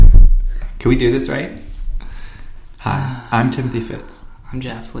Can we do this right? Hi, I'm Timothy Fitz. I'm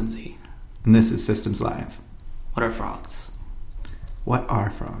Jeff Lindsay. And this is Systems Live. What are frogs? What are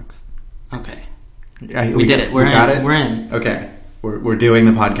frogs? Okay. We did it. We got it? We're in. Okay. We're doing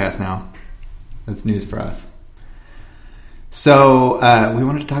the podcast now. That's news for us. So, we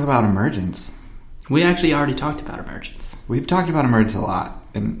wanted to talk about emergence. We actually already talked about emergence. We've talked about emergence a lot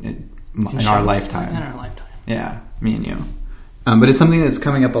in our lifetime. In our lifetime. Yeah, me and you. But it's something that's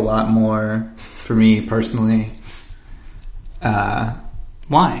coming up a lot more for me personally.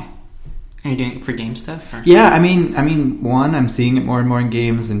 Why? Are you doing it for game stuff? Or? Yeah, I mean, one, I'm seeing it more and more in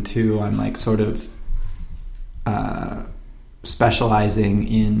games, and two, I'm like sort of specializing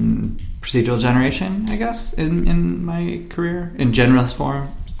in procedural generation, I guess, in my career, in generalist form.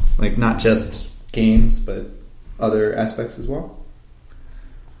 Like, not just games, but other aspects as well.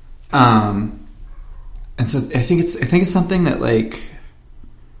 And so I think it's something that, like,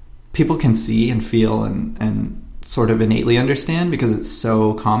 people can see and feel and sort of innately understand because it's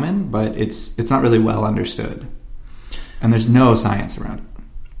so common, but it's not really well understood. And there's no science around it.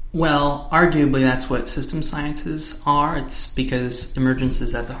 Well, arguably that's what system sciences are. It's because emergence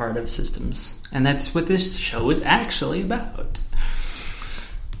is at the heart of systems. And that's what this show is actually about.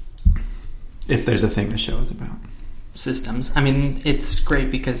 If there's a thing the show is about. Systems. I mean, it's great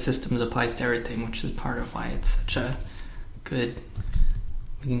because systems applies to everything, which is part of why it's such a good...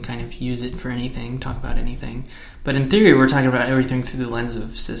 We can kind of use it for anything, talk about anything. But in theory, we're talking about everything through the lens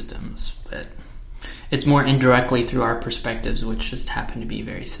of systems. But it's more indirectly through our perspectives, which just happen to be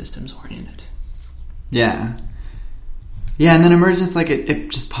very systems-oriented. Yeah. Yeah, and then emergence, like, it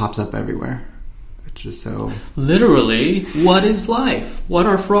just pops up everywhere. It's just so... Literally, what is life? What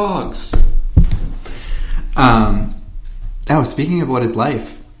are frogs? Speaking of what is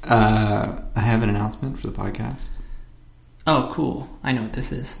life, I have an announcement for the podcast. Oh, cool. I know what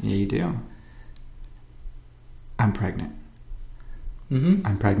this is. Yeah, you do. I'm pregnant. Mm-hmm.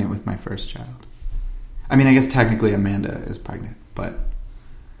 I'm pregnant with my first child. I mean, I guess technically Amanda is pregnant, but...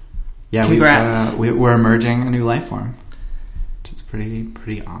 Yeah, congrats. We're emerging a new life form, which is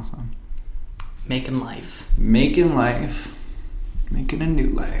pretty awesome. Making life. Making life. Making a new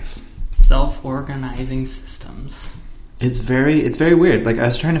life. Self-organizing systems. It's very weird. Like, I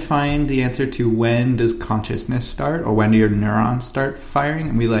was trying to find the answer to when does consciousness start, or when do your neurons start firing,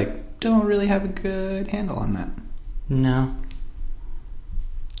 and we, like, don't really have a good handle on that. No.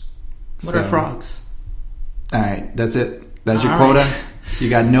 What are frogs? Alright, that's it. That's your All quota. right. You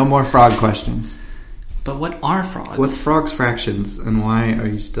got no more frog questions. But what are frogs? What's frogs fractions, and why are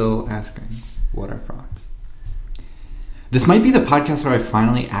you still asking what are frogs? This might be the podcast where I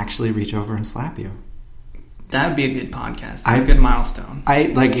finally actually reach over and slap you. That would be a good podcast. It's a good milestone. I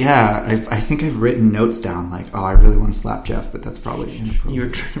think I've written notes down, like, oh, I really want to slap Jeff, but that's probably inappropriate. You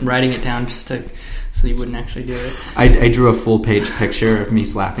were writing it down just so you wouldn't actually do it. I drew a full-page picture of me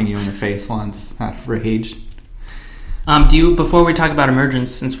slapping you in the face once out of rage. Before we talk about emergence,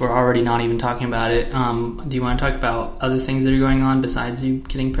 since we're already not even talking about it, do you want to talk about other things that are going on besides you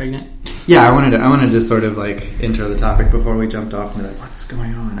getting pregnant? Yeah, I wanted to sort of, like, intro the topic before we jumped off into, like, what's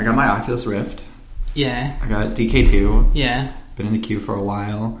going on? I got my Oculus Rift. Yeah. I got DK2. Yeah. Been in the queue for a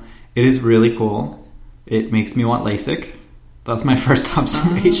while. It is really cool. It makes me want LASIK. That's my first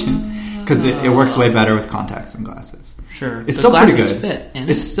observation. Because it works way better with contacts and glasses. Sure. It's still pretty good. Fit,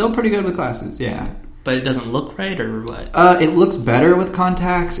 it's still pretty good with glasses, yeah. But it doesn't look right, or what? It looks better with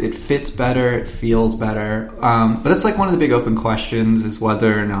contacts. It fits better. It feels better. But that's like one of the big open questions is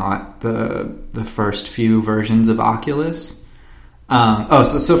whether or not the first few versions of Oculus...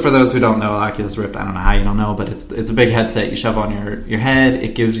 So for those who don't know, Oculus Rift, I don't know how you don't know, but it's a big headset you shove on your head.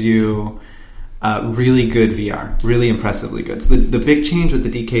 It gives you really good VR, really impressively good. So the big change with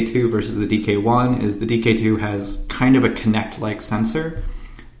the DK2 versus the DK1 is the DK2 has kind of a Kinect-like sensor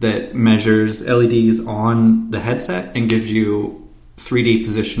that measures LEDs on the headset and gives you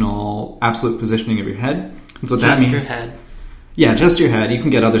 3D absolute positioning of your head. And so that means, your head. Yeah, just your head. You can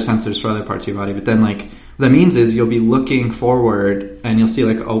get other sensors for other parts of your body, but then, like, what that means is you'll be looking forward and you'll see,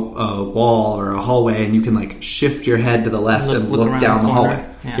 like, a wall or a hallway, and you can, like, shift your head to the left and look down the hallway.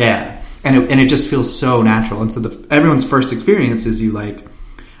 Yeah. And it just feels so natural. And so everyone's first experience is you, like... so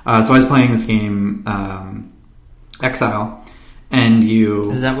I was playing this game, Exile, and you...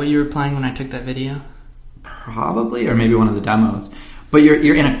 Is that what you were playing when I took that video? Probably, or maybe one of the demos. But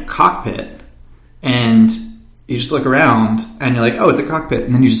you're in a cockpit, and... You just look around and you're like, oh, it's a cockpit,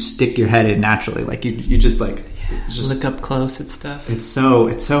 and then you just stick your head in naturally. Like you just like just look up close at stuff. It's so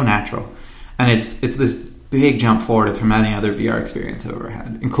natural, and it's this big jump forward from any other VR experience I've ever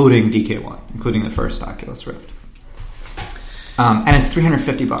had, including DK1, including the first Oculus Rift. And it's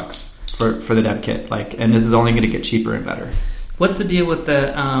 $350 for the dev kit. And this is only going to get cheaper and better. What's the deal with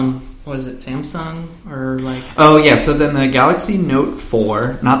the what is it, Samsung or like? Oh yeah, so then the Galaxy Note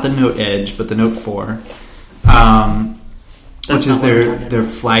 4, not the Note Edge, but the Note 4, which is their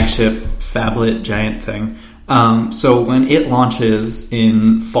flagship phablet giant thing. So when it launches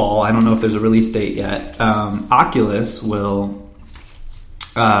in fall, I don't know if there's a release date yet. Oculus will,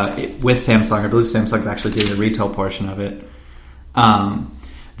 with Samsung, I believe Samsung's actually doing the retail portion of it.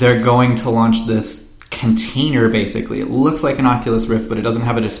 They're going to launch this container, basically. It looks like an Oculus Rift, but it doesn't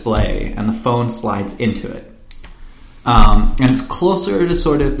have a display, and the phone slides into it. And it's closer to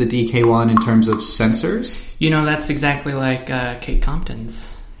sort of the DK1 in terms of sensors. That's exactly like Kate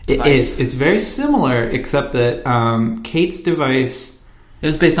Compton's device. It is. It's very similar, except that Kate's device... It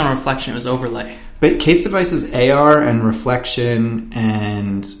was based on reflection. It was overlay. But Kate's device was AR and reflection,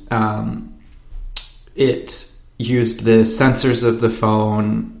 and it used the sensors of the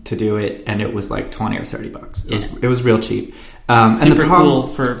phone to do it, and it was like $20 or $30. It was real cheap. Super cool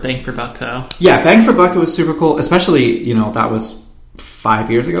for bang for buck, though. Yeah, bang for buck, it was super cool. Especially, that was 4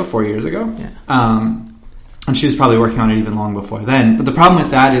 years ago. Yeah. And she was probably working on it even long before then. But the problem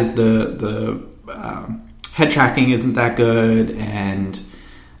with that is the head tracking isn't that good, and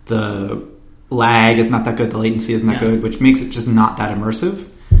the lag is not that good. The latency isn't that good, which makes it just not that immersive.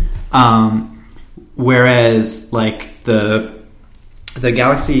 Whereas, like, the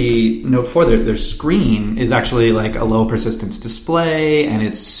Galaxy Note 4, their screen is actually like a low persistence display, and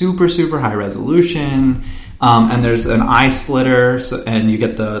it's super, super high resolution. And there's an eye splitter, and you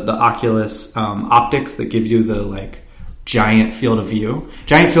get the Oculus optics that give you the, like, giant field of view.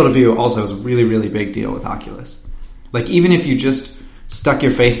 Giant field of view also is a really, really big deal with Oculus. Like, even if you just stuck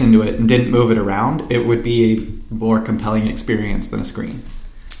your face into it and didn't move it around, it would be a more compelling experience than a screen.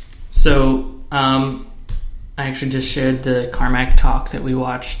 So... I actually just shared the Carmack talk that we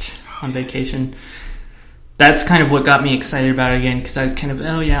watched on vacation. That's kind of what got me excited about it again, because I was kind of,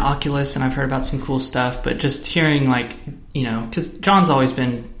 Oculus, and I've heard about some cool stuff, but just hearing, like, because Carmack's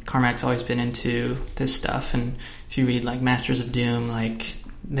always been into this stuff, and if you read, like, Masters of Doom, like,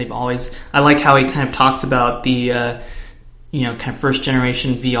 I like how he kind of talks about the, kind of first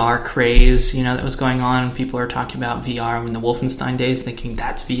generation VR craze, that was going on, and people are talking about VR in the Wolfenstein days, thinking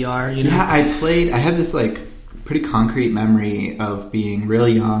that's VR, Yeah, I have this, like, pretty concrete memory of being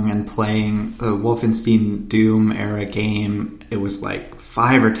really young and playing a Wolfenstein Doom era game. It was like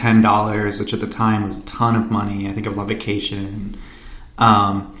 $5 or $10, which at the time was a ton of money. I think I was on vacation.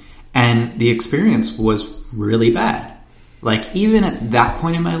 And the experience was really bad. Like, even at that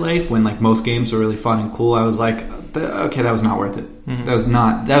point in my life, when, like, most games were really fun and cool, I was like, okay, that was not worth it. Mm-hmm. That was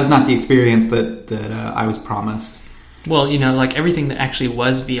not the experience that I was promised. Well, like, everything that actually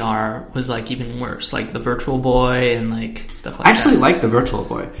was VR was, like, even worse. Like, the Virtual Boy and, like, stuff like that. I actually liked the Virtual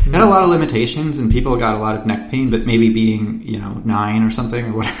Boy. It had a lot of limitations, and people got a lot of neck pain, but maybe being, 9 or something,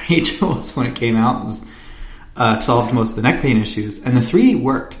 or whatever age it was when it came out, was solved most of the neck pain issues. And the 3D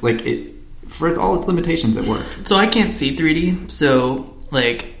worked. Like, for all its limitations, it worked. So I can't see 3D, so,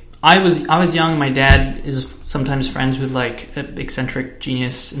 like... I was young. My dad is sometimes friends with, like, eccentric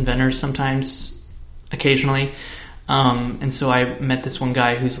genius inventors sometimes, occasionally. And so I met this one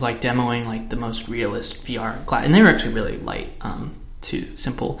guy who's, like, demoing, like, the most realist VR glass. And they were actually really light, too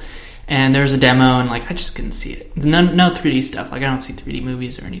simple. And there was a demo, and, like, I just couldn't see it. No 3D stuff. Like, I don't see 3D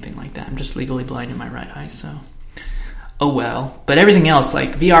movies or anything like that. I'm just legally blind in my right eye, so... Oh, well. But everything else,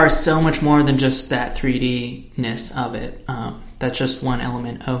 like, VR is so much more than just that 3D-ness of it. That's just one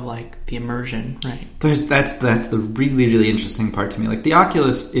element of, like, the immersion, right? That's the really, really interesting part to me. Like, the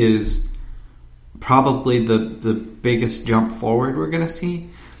Oculus is probably the biggest jump forward we're going to see,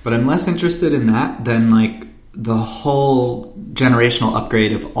 but I'm less interested in that than, like, the whole generational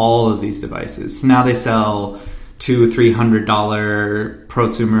upgrade of all of these devices. So now they sell $200-$300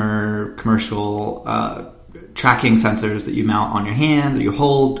 prosumer commercial tracking sensors that you mount on your hands, or you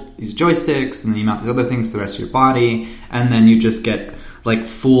hold these joysticks, and then you mount these other things to the rest of your body, and then you just get, like,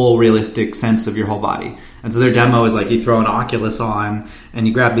 full realistic sense of your whole body. And so their demo is like, you throw an Oculus on, and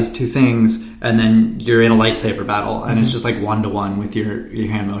you grab these two things, and then you're in a lightsaber battle, and it's just like 1-to-1 with your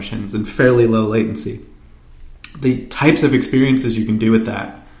hand motions and fairly low latency. The types of experiences you can do with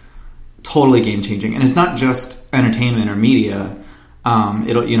that, totally game changing. And it's not just entertainment or media.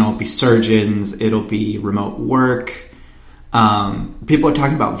 It'll be surgeons, it'll be remote work. People are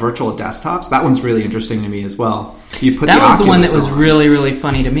talking about virtual desktops. That one's really interesting to me as well. You put that the was Oculus the one that was on. Really, really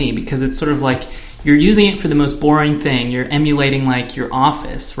funny to me, because it's sort of like you're using it for the most boring thing. You're emulating, like, your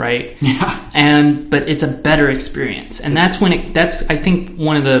office, right? Yeah. But it's a better experience, and that's I think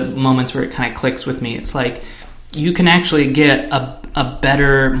one of the moments where it kind of clicks with me. It's like you can actually get a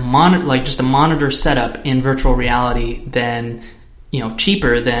better monitor, like just a monitor setup in virtual reality than,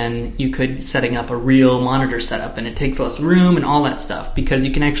 cheaper than you could setting up a real monitor setup, and it takes less room and all that stuff, because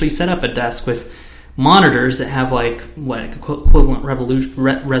you can actually set up a desk with monitors that have equivalent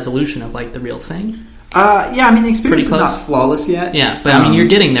resolution of like the real thing. The experience is not flawless yet. Yeah, but you're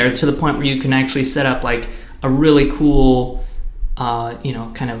getting there to the point where you can actually set up like a really cool,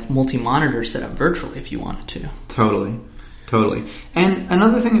 kind of multi-monitor setup virtually if you wanted to. Totally. And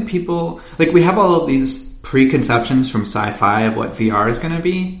another thing that people we have all of these preconceptions from sci-fi of what VR is going to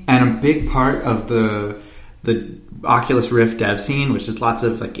be, and a big part of the Oculus Rift dev scene, which is lots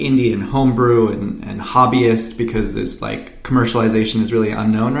of like indie and homebrew and hobbyist, because there's commercialization is really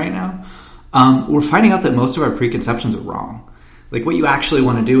unknown right now. We're finding out that most of our preconceptions are wrong. Like what you actually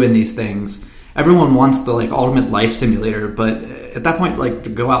want to do in these things, everyone wants the ultimate life simulator, but at that point, to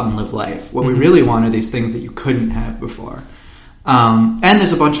go out and live life. What we really want are these things that you couldn't have before. And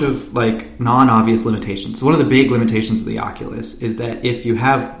there's a bunch of non-obvious limitations. So one of the big limitations of the Oculus is that if you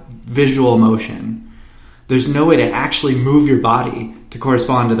have visual motion, there's no way to actually move your body to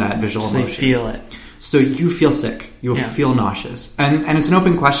correspond to that visual motion. You feel it. So you feel sick. You'll feel nauseous. And it's an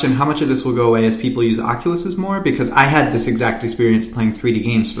open question how much of this will go away as people use Oculuses more, because I had this exact experience playing 3D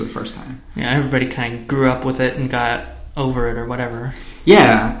games for the first time. Yeah, everybody kind of grew up with it and got over it or whatever.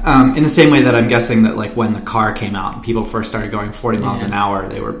 Yeah, in the same way that I'm guessing that when the car came out and people first started going 40 miles an hour,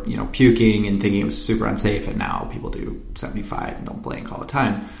 they were puking and thinking it was super unsafe, and now people do 75 and don't blink all the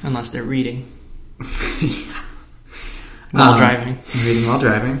time. Unless they're reading. While driving. Reading while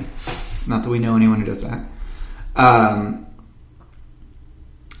driving. Not that we know anyone who does that.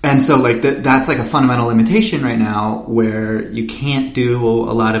 And so that's a fundamental limitation right now, where you can't do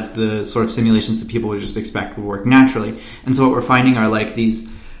a lot of the sort of simulations that people would just expect would work naturally. And so what we're finding are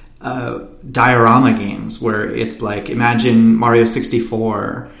these diorama games where it's imagine Mario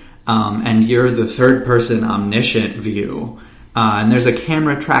 64 and you're the third person omniscient view, and there's a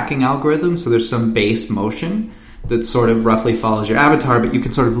camera tracking algorithm, so there's some base motion that sort of roughly follows your avatar, but you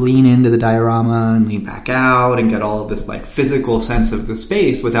can sort of lean into the diorama and lean back out and get all of this physical sense of the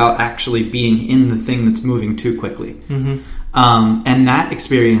space without actually being in the thing that's moving too quickly. Mm-hmm. And that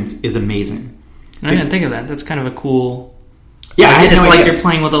experience is amazing. I didn't think of that. That's kind of a cool... Yeah, I had no idea. You're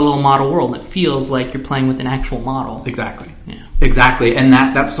playing with a little model world. It feels like you're playing with an actual model. Exactly. Yeah. Exactly. And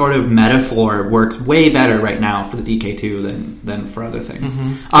that sort of metaphor works way better right now for the DK2 than for other things.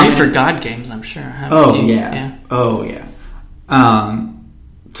 Mm-hmm. For God games, I'm sure. Oh yeah.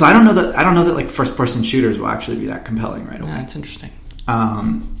 So I don't know that first person shooters will actually be that compelling right away. Yeah, that's interesting.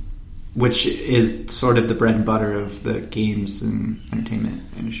 Which is sort of the bread and butter of the games and entertainment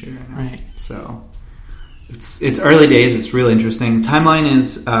industry right now. Right. So it's early days. It's really interesting. Timeline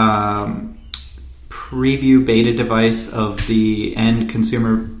is preview beta device of the end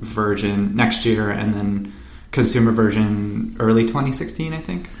consumer version next year, and then consumer version early 2016, I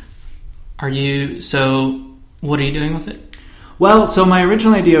think. So what are you doing with it? Well, so my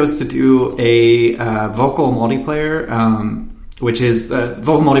original idea was to do a vocal multiplayer, which is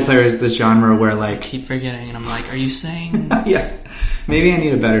vocal multiplayer is this genre where I keep forgetting, and I'm are you saying? Yeah, maybe I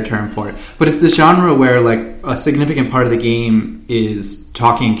need a better term for it. But it's this genre where a significant part of the game is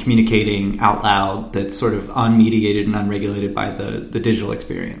talking and communicating out loud that's sort of unmediated and unregulated by the digital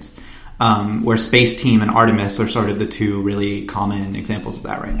experience. Where Space Team and Artemis are sort of the two really common examples of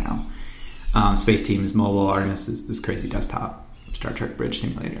that right now. Space Team is mobile, Artemis is this crazy desktop Star Trek bridge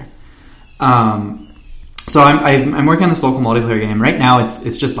simulator. So I'm working on this vocal multiplayer game. Right now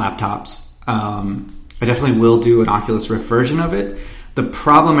it's just laptops. I definitely will do an Oculus Rift version of it. The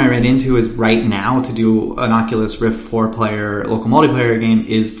problem I ran into is right now to do an Oculus Rift 4-player local multiplayer game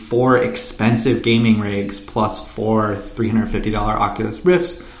is 4 expensive gaming rigs plus 4 $350 Oculus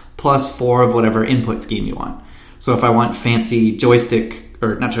Rifts plus 4 of whatever input scheme you want. So if I want fancy joystick,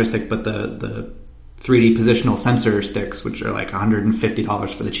 or not joystick, but the 3D positional sensor sticks, which are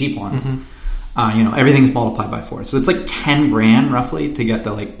 $150 for the cheap ones, everything's multiplied by 4. So it's $10,000 roughly to get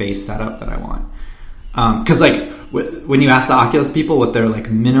the base setup that I want. Because when you ask the Oculus people what their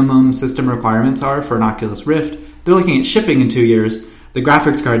minimum system requirements are for an Oculus Rift, they're looking at shipping in 2 years. The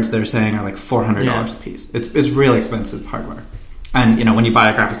graphics cards they're saying are $400 a piece. It's really expensive hardware. And when you buy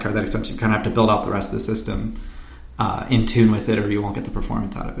a graphics card that expensive, you kind of have to build out the rest of the system in tune with it, or you won't get the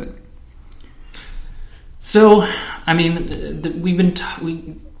performance out of it. So, we've been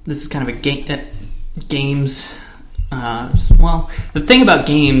this is kind of a games. The thing about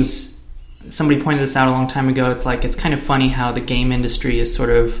games, somebody pointed this out a long time ago. It's kind of funny how the game industry is sort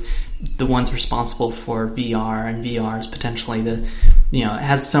of the ones responsible for VR, and VR is potentially it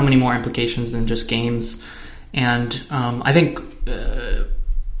has so many more implications than just games. And I think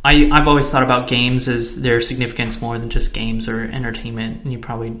I've always thought about games as their significance more than just games or entertainment, and you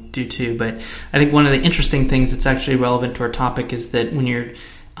probably do too. But I think one of the interesting things that's actually relevant to our topic is that when you're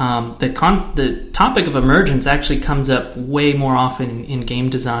the topic of emergence actually comes up way more often in game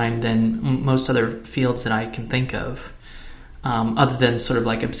design than most other fields that I can think of, other than sort of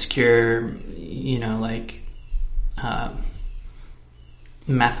like obscure, like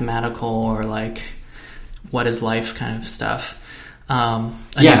mathematical or like what is life kind of stuff.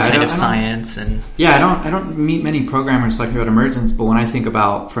 Kind of science and I don't meet many programmers talking about emergence, but when I think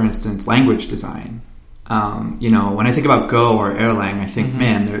about, for instance, language design, when I think about Go or Erlang, I think,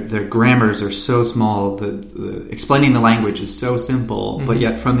 man, their grammars are so small. The explaining the language is so simple, but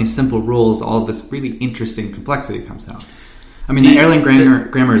yet from these simple rules, all this really interesting complexity comes out. I mean, the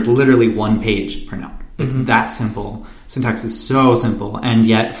Erlang grammar is literally one page per note. It's that simple. Syntax is so simple, and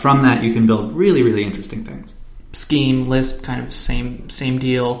yet from that you can build really, really interesting things. Scheme, Lisp, kind of same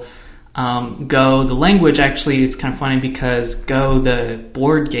deal. Go, the language actually is kind of funny because Go, the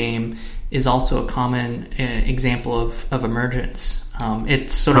board game, is also a common example of emergence.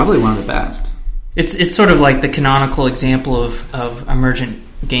 It's sort probably of one of the best. It's sort of like the canonical example of emergent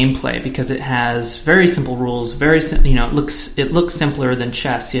gameplay because it has very simple rules. It looks simpler than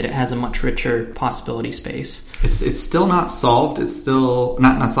chess, yet it has a much richer possibility space. It's still not solved. It's still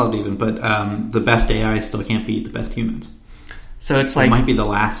not solved even, but the best AI still can't beat the best humans. So it's like it might be the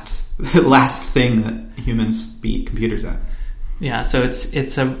last thing that humans beat computers at. Yeah, so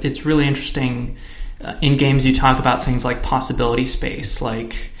it's really interesting. In games, you talk about things like possibility space,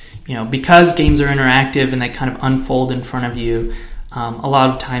 like because games are interactive and they kind of unfold in front of you. A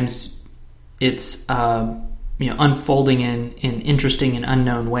lot of times, it's unfolding in interesting and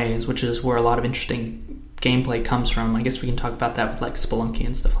unknown ways, which is where a lot of interesting gameplay comes from. I guess we can talk about that with like Spelunky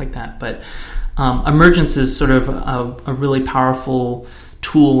and stuff like that. But emergence is sort of a really powerful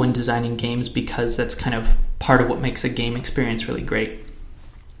tool when designing games because that's kind of part of what makes a game experience really great.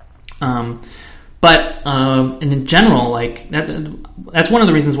 But in general, like that's one of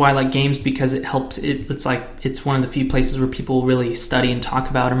the reasons why I like games because it helps. It's like it's one of the few places where people really study and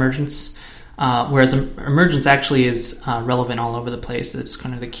talk about emergence. Whereas emergence actually is relevant all over the place. It's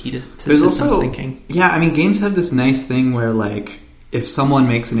kind of the key to systems thinking. Yeah, I mean, games have this nice thing where, like, if someone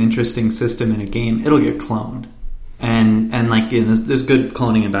makes an interesting system in a game, it'll get cloned. And like, there's good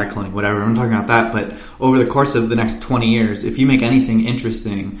cloning and bad cloning, whatever. I'm not talking about that. But over the course of the next 20 years, if you make anything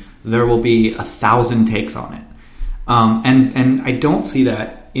interesting, there will be 1,000 takes on it. And I don't see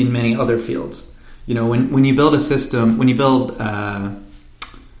that in many other fields. When you build a system, when you build a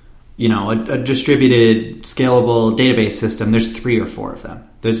distributed, scalable database system, there's 3 or 4 of them.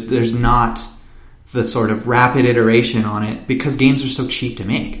 There's not the sort of rapid iteration on it because games are so cheap to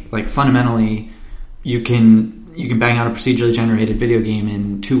make. Like fundamentally, you can bang out a procedurally generated video game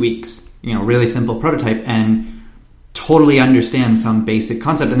in 2 weeks. Really simple prototype and totally understand some basic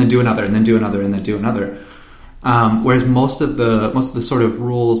concept, and then do another, and then do another, and then do another. Whereas most of the sort of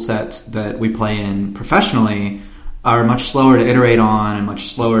rule sets that we play in professionally are much slower to iterate on and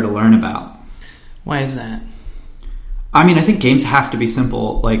much slower to learn about. Why is that? I mean, I think games have to be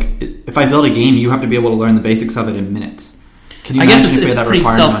simple. Like, if I build a game, you have to be able to learn the basics of it in minutes. Can you guess it's a pretty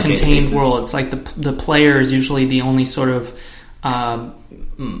self-contained world. It's like the player is usually the only sort of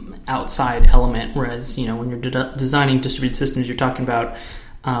outside element, whereas when you're designing distributed systems, you're talking about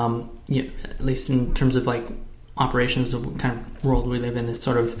at least in terms of like operations of what kind of world we live in, is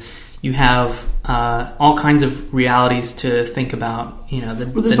sort of you have all kinds of realities to think about,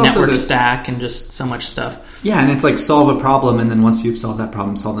 the network stack and just so much stuff. Yeah, and it's like solve a problem, and then once you've solved that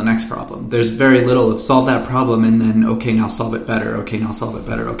problem, solve the next problem. There's very little of solve that problem, and then, okay, now solve it better. Okay, now solve it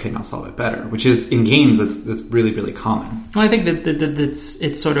better. Okay, now solve it better. Which is, in games, that's really, really common. Well, I think that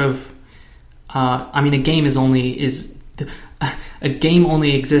it's sort of, a game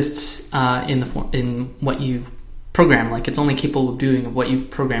only exists in what you program. Like, it's only capable of doing of what you've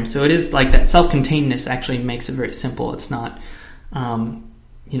programmed. So it is like that self-containedness actually makes it very simple. It's not,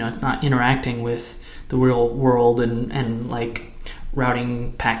 it's not interacting with the real world and like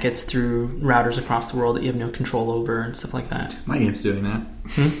routing packets through routers across the world that you have no control over and stuff like that. My game's doing that.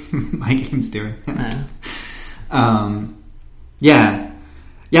 My game's doing that. I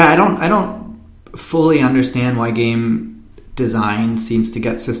don't fully understand why game design seems to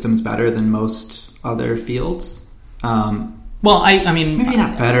get systems better than most other fields. I mean, maybe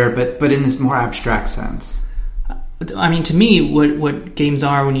not better, but in this more abstract sense. I mean, to me, what games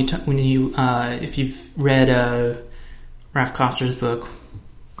are when you if you've read Ralph Koster's book,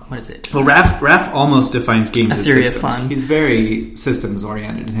 what is it? Well, Ralph almost defines games as Theory systems. Of Fun. He's very systems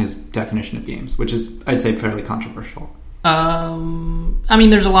oriented in his definition of games, which is, I'd say, fairly controversial. I mean,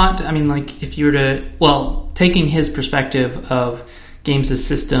 there's a lot. I mean, like if you were to, taking his perspective of games as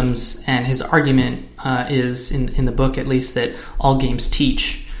systems, and his argument is in the book, at least, that all games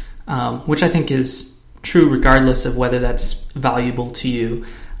teach, which I think is true regardless of whether that's valuable to you.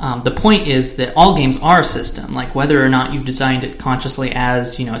 The point is that all games are a system, like whether or not you've designed it consciously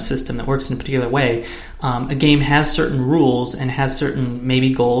as, a system that works in a particular way. A game has certain rules and has certain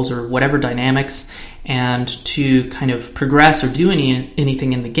maybe goals or whatever dynamics, and to kind of progress or do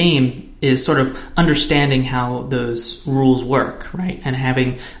anything in the game is sort of understanding how those rules work, right? And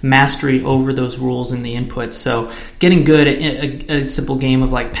having mastery over those rules and the inputs. So getting good at a simple game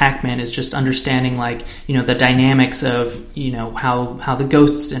of like Pac-Man is just understanding like, the dynamics of, how the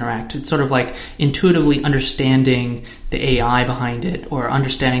ghosts interact. It's sort of like intuitively understanding the AI behind it, or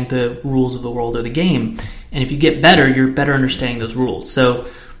understanding the rules of the world or the game. And if you get better, you're better understanding those rules. So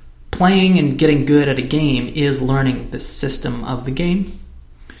playing and getting good at a game is learning the system of the game.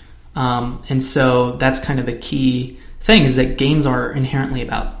 And so that's kind of the key thing, is that games are inherently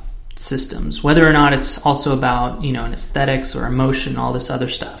about systems, whether or not it's also about, an aesthetics or emotion, all this other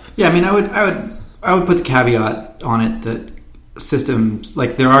stuff. Yeah, I mean, I would put the caveat on it that systems,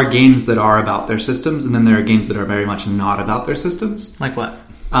 like there are games that are about their systems, and then there are games that are very much not about their systems. Like what?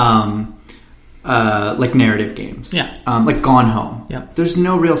 Like narrative games. Yeah. Like Gone Home. Yeah. There's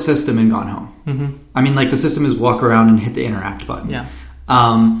no real system in Gone Home. Mm-hmm. I mean, like the system is walk around and hit the interact button. Yeah.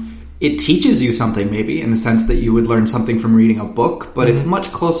 It teaches you something, maybe, in the sense that you would learn something from reading a book, but it's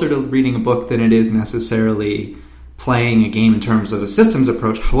much closer to reading a book than it is necessarily playing a game in terms of a systems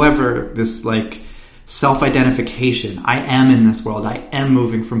approach. However, this like self-identification, I am in this world, I am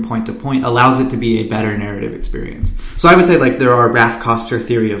moving from point to point, allows it to be a better narrative experience. So I would say like there are Ralph Koster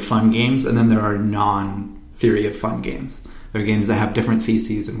theory of fun games, and then there are non-theory of fun games. There are games that have different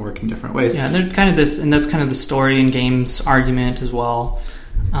theses and work in different ways. Yeah, they're kind of this, and that's kind of the story in games argument as well.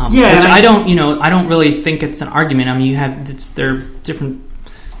 Which I don't really think it's an argument. I mean, they're different.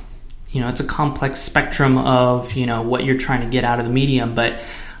 It's a complex spectrum of what you're trying to get out of the medium.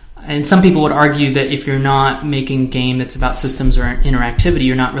 And some people would argue that if you're not making a game that's about systems or interactivity,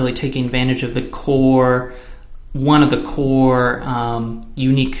 you're not really taking advantage of one of the core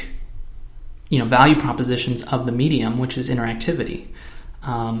unique, value propositions of the medium, which is interactivity.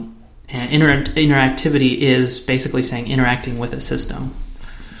 And interactivity is basically saying interacting with a system.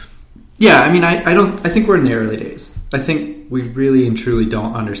 Yeah, I mean, I think we're in the early days. I think we really and truly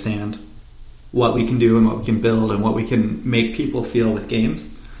don't understand what we can do and what we can build and what we can make people feel with games.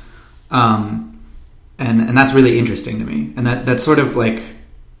 And that's really interesting to me. And that sort of like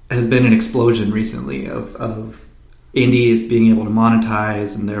has been an explosion recently of indies being able to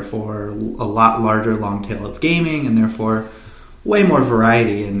monetize, and therefore a lot larger long tail of gaming, and therefore way more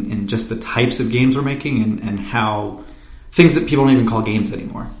variety in just the types of games we're making and how things that people don't even call games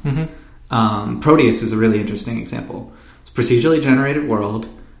anymore. Mm-hmm. Proteus is a really interesting example. It's a procedurally generated world.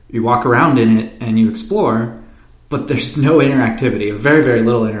 You walk around in it and you explore, but there's no interactivity, or very, very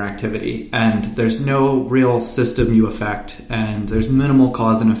little interactivity, and there's no real system you affect, and there's minimal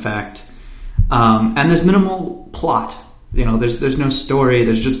cause and effect, and there's minimal plot. There's no story.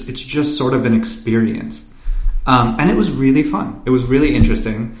 It's just sort of an experience, and it was really fun. It was really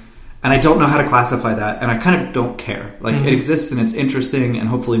interesting. And I don't know how to classify that, and I kind of don't care. Like, It exists, and it's interesting, and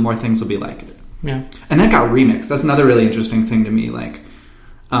hopefully more things will be like it. Yeah. And then it got remixed. That's another really interesting thing to me. Like,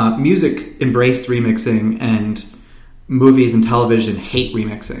 music embraced remixing, and movies and television hate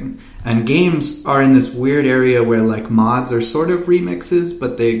remixing. And games are in this weird area where, like, mods are sort of remixes,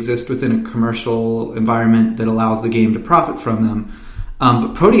 but they exist within a commercial environment that allows the game to profit from them.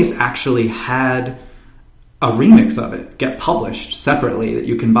 But Proteus actually had a remix of it get published separately that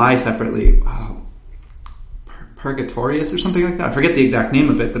you can buy separately. Purgatorius or something like that. I forget the exact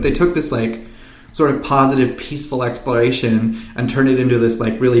name of it, but they took this like sort of positive, peaceful exploration and turned it into this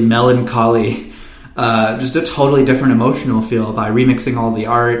like really melancholy, just a totally different emotional feel by remixing all the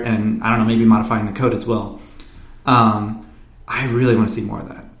art and, I don't know, maybe modifying the code as well. I really want to see more of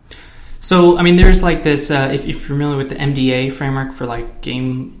that. So, I mean, there's like this, if you're familiar with the MDA framework for like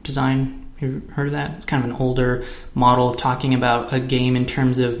game design, have you heard of that? It's kind of an older model of talking about a game in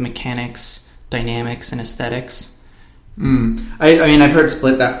terms of mechanics, dynamics, and aesthetics. I mean, I've heard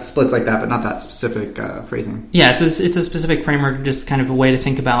splits like that, but not that specific phrasing. Yeah, it's a specific framework, just kind of a way to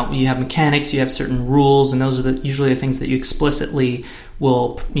think about. You have mechanics, you have certain rules, and those are usually the things that you explicitly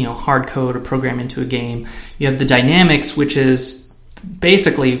will, hard code or program into a game. You have the dynamics, which is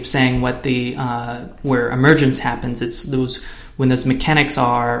basically saying what where emergence happens. It's when those mechanics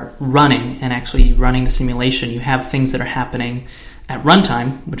are running and actually running the simulation, you have things that are happening at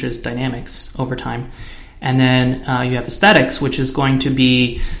runtime, which is dynamics over time. And then you have aesthetics, which is going to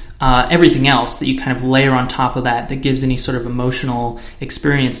be everything else that you kind of layer on top of that gives any sort of emotional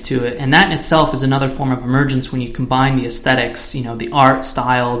experience to it. And that in itself is another form of emergence when you combine the aesthetics, the art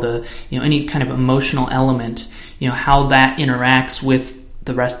style, any kind of emotional element, how that interacts with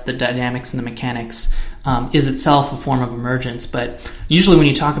the rest of the dynamics and the mechanics is itself a form of emergence. But usually when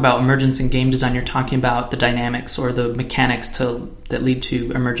you talk about emergence in game design, you're talking about the dynamics or the mechanics that lead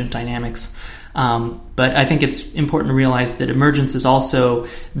to emergent dynamics. But I think it's important to realize that emergence is also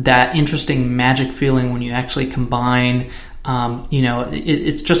that interesting magic feeling when you actually combine,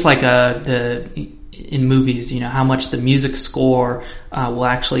 it's just like in movies, how much the music score will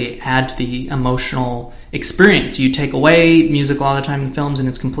actually add to the emotional experience. You take away music a lot of the time in films and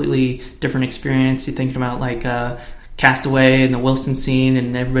it's completely different experience. You're thinking about like Castaway and the Wilson scene,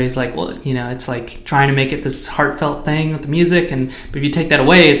 and everybody's like, well, it's like trying to make it this heartfelt thing with the music, but if you take that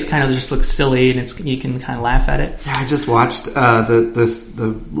away, it's kind of just looks silly, and you can kind of laugh at it. Yeah, I just watched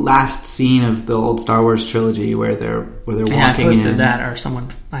the last scene of the old Star Wars trilogy where they're walking. Yeah, I posted in. that, or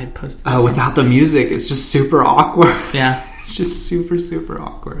someone I posted. Without the music, it's just super awkward. Yeah, it's just super super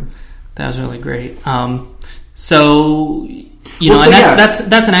awkward. That was really great. So.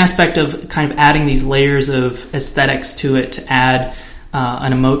 That's an aspect of kind of adding these layers of aesthetics to it to add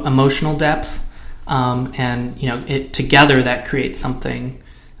an emotional depth, and it together that creates something,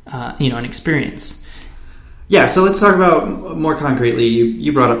 an experience. Yeah, so let's talk about more concretely.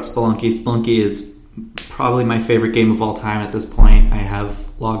 You brought up Spelunky. Spelunky is probably my favorite game of all time at this point. I have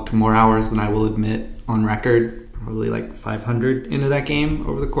logged more hours than I will admit on record, probably like 500 into that game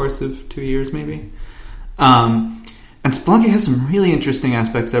over the course of 2 years, maybe. And Spelunky has some really interesting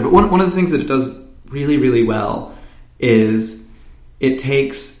aspects there. But one of the things that it does really, really well is it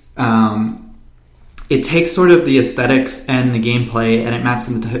takes sort of the aesthetics and the gameplay and it maps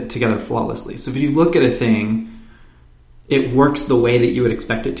them together flawlessly. So if you look at a thing, it works the way that you would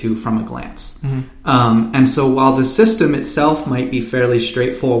expect it to from a glance. Mm-hmm. And so while the system itself might be fairly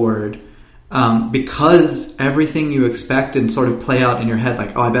straightforward, because everything you expect and sort of play out in your head,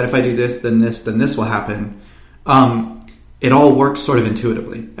 like, oh, I bet if I do this, then this will happen. It all works sort of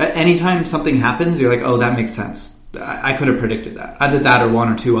intuitively. Anytime something happens, you're like, oh, that makes sense. I could have predicted that. Either that or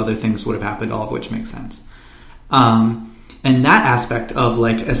one or two other things would have happened, all of which makes sense. And that aspect of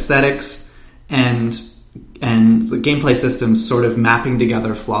like aesthetics and the gameplay systems sort of mapping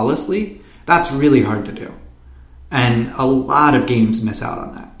together flawlessly, that's really hard to do. And a lot of games miss out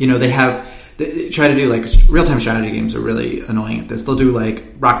on that. They try to do like real-time strategy games are really annoying at this. They'll do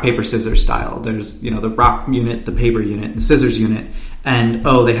like rock, paper, scissors style. There's, the rock unit, the paper unit, the scissors unit, and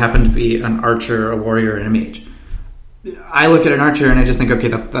they happen to be an archer, a warrior, and a mage. I look at an archer and I just think, okay,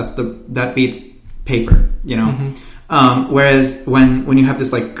 that beats paper, Mm-hmm. Whereas when you have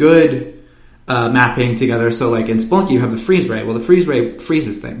this like good mapping together, so like in Spelunky you have the freeze ray. Well, the freeze ray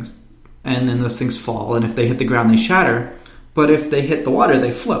freezes things, and then those things fall, and if they hit the ground, they shatter. But if they hit the water,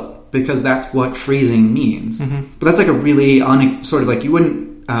 they float. Because that's what freezing means. Mm-hmm. But that's like a really sort of like you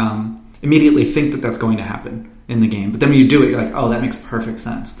wouldn't immediately think that that's going to happen in the game. But then when you do it, you're like, oh, that makes perfect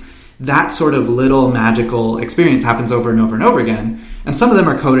sense. That sort of little magical experience happens over and over and over again. And some of them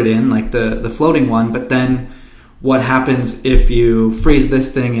are coded in, like the floating one. But then what happens if you freeze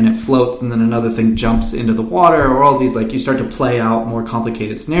this thing and it floats and then another thing jumps into the water, or all these, like you start to play out more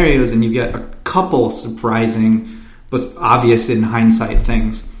complicated scenarios and you get a couple surprising but obvious in hindsight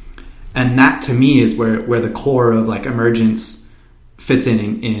things. And that, to me, is where the core of like emergence fits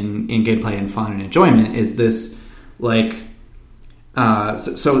in gameplay and fun and enjoyment. Is this like so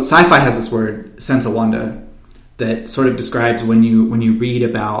sci-fi has this word senza wanda that sort of describes when you read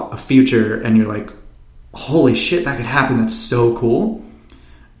about a future and you're like, holy shit, that could happen. That's so cool.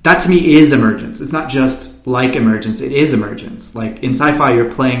 That to me is emergence. It's not just like emergence. It is emergence. Like in sci-fi, you're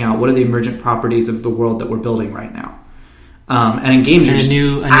playing out what are the emergent properties of the world that we're building right now. And in games, and a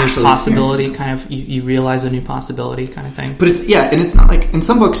new possibility, kind of, you realize a new possibility kind of thing. But it's not like, in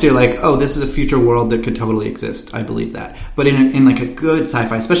some books you're like, oh, this is a future world that could totally exist. I believe that. But in like a good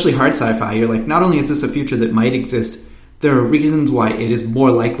sci-fi, especially hard sci-fi, you're like, not only is this a future that might exist, there are reasons why it is more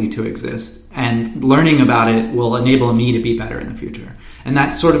likely to exist. And learning about it will enable me to be better in the future. And that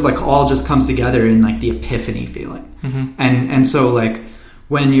sort of like all just comes together in like the epiphany feeling. Mm-hmm. And so like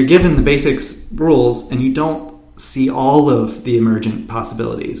when you're given the basics rules and you don't see all of the emergent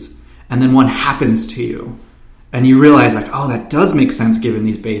possibilities, and then one happens to you and you realize like, oh, that does make sense given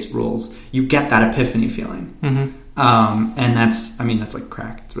these base rules, you get that epiphany feeling. Mm-hmm. And that's like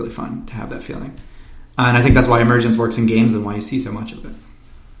crack. It's really fun to have that feeling, and I think that's why emergence works in games and why you see so much of it.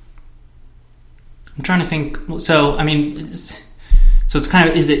 I'm trying to think. So So it's kind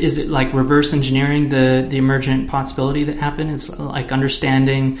of, is it like reverse engineering the emergent possibility that happened? It's like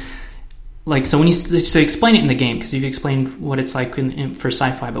understanding, like, so when you explain it in the game, because you've explained what it's like for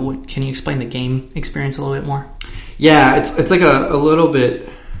sci-fi, but can you explain the game experience a little bit more? Yeah, it's like a little bit.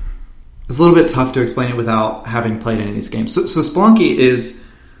 It's a little bit tough to explain it without having played any of these games. So Spelunky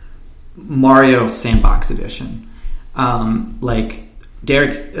is Mario Sandbox Edition. Like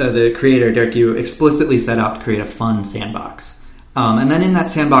Derek, the creator, Derek Yu, explicitly set out to create a fun sandbox. And then in that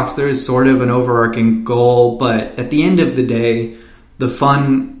sandbox, there is sort of an overarching goal, but at the end of the day, the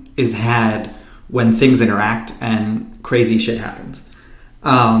fun is had when things interact and crazy shit happens. So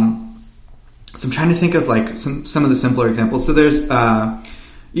I'm trying to think of like some of the simpler examples. So there's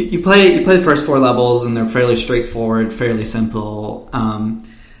you play the first 4 levels, and they're fairly straightforward, fairly simple. And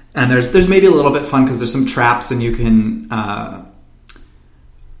there's maybe a little bit fun because there's some traps, and you can.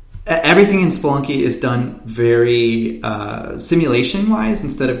 Everything in Spelunky is done very simulation-wise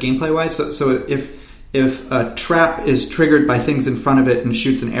instead of gameplay-wise. So if a trap is triggered by things in front of it and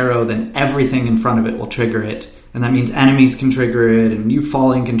shoots an arrow, then everything in front of it will trigger it, and that means enemies can trigger it, and you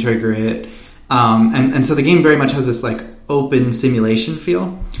falling can trigger it. And so the game very much has this like open simulation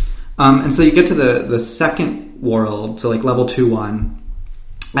feel. And so you get to the second world, so like level 2-1,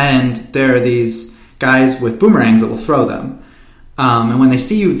 and there are these guys with boomerangs that will throw them. And when they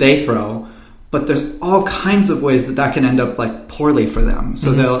see you, they throw. But there's all kinds of ways that can end up like poorly for them.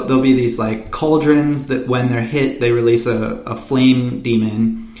 So there'll be these like cauldrons that when they're hit, they release a flame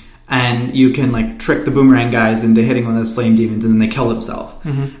demon, and you can like trick the boomerang guys into hitting one of those flame demons, and then they kill themselves.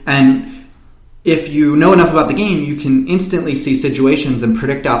 And if you know enough about the game, you can instantly see situations and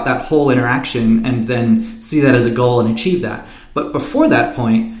predict out that whole interaction, and then see that as a goal and achieve that. But before that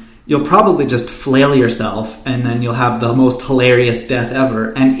point, you'll probably just flail yourself, and then you'll have the most hilarious death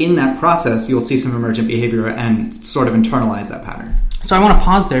ever. And in that process, you'll see some emergent behavior and sort of internalize that pattern. So I want to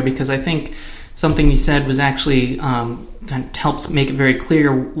pause there, because I think something you said was actually kind of helps make it very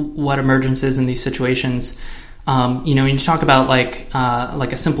clear what emergence is in these situations. When you talk about like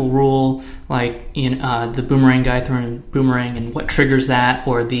a simple rule, like the boomerang guy throwing a boomerang and what triggers that,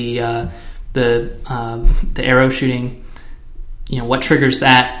 or the arrow shooting. What triggers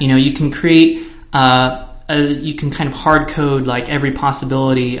that? You can create, you can kind of hard code like every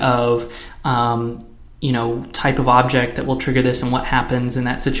possibility of, type of object that will trigger this and what happens in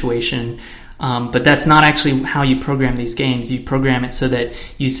that situation. But that's not actually how you program these games. You program it so that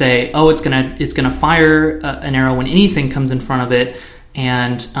you say, oh, it's gonna fire an arrow when anything comes in front of it,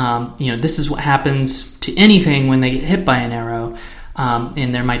 and this is what happens to anything when they get hit by an arrow.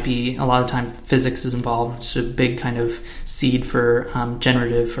 And there might be a lot of time physics is involved. It's a big kind of seed for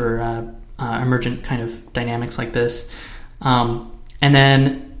generative or emergent kind of dynamics like this. And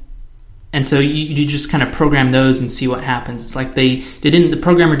so you just kind of program those and see what happens. It's like the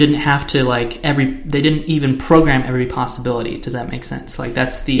programmer didn't have to they didn't even program every possibility. Does that make sense? Like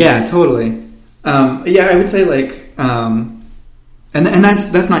that's the yeah, totally. I would say like. And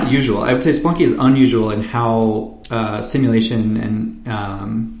that's not usual. I would say Spelunky is unusual in how simulation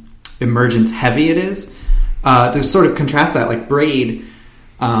and emergence heavy it is. To sort of contrast that, like Braid,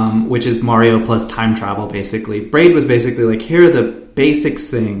 which is Mario plus time travel, basically. Braid was basically like, here are the basics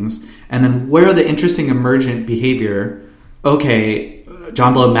things, and then where are the interesting emergent behavior? Okay,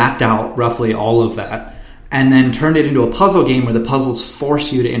 John Blow mapped out roughly all of that, and then turned it into a puzzle game where the puzzles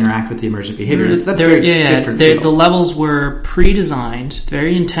force you to interact with the emergent behavior. That's very different. The levels were pre-designed,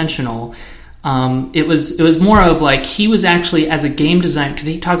 very intentional. It was more of like he was actually, as a game designer, because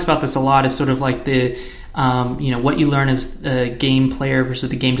he talks about this a lot, as sort of like the what you learn as a game player versus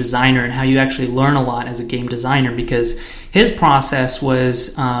the game designer, and how you actually learn a lot as a game designer, because his process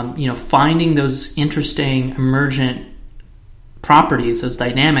was finding those interesting emergent properties, those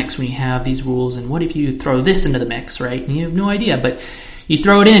dynamics when you have these rules, and what if you throw this into the mix, right? And you have no idea, but you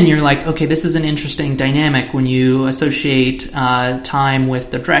throw it in, you're like, okay, this is an interesting dynamic when you associate time with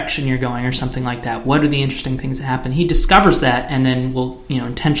the direction you're going or something like that. What are the interesting things that happen? He discovers that, and then will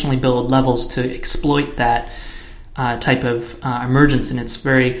intentionally build levels to exploit that type of emergence. And it's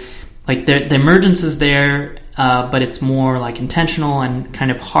very like the emergence is there, but it's more like intentional and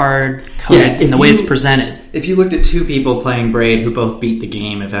kind of hard coded in the way it's presented. If you looked at two people playing Braid who both beat the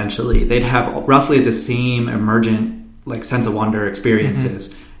game eventually, they'd have roughly the same emergent like sense of wonder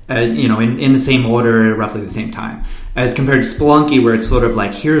experiences, in the same order, roughly the same time, as compared to Spelunky, where it's sort of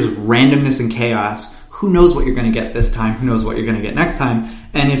like, here's randomness and chaos. Who knows what you're going to get this time? Who knows what you're going to get next time?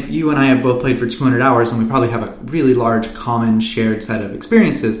 And if you and I have both played for 200 hours, and we probably have a really large common shared set of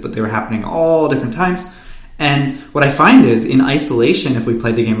experiences, but they were happening all different times. And what I find is, in isolation, if we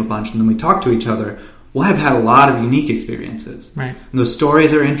played the game a bunch and then we talk to each other, will have had a lot of unique experiences. Right. And those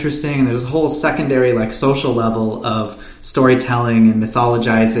stories are interesting, and there's a whole secondary like social level of storytelling and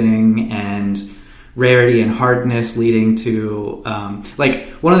mythologizing and rarity and hardness leading to like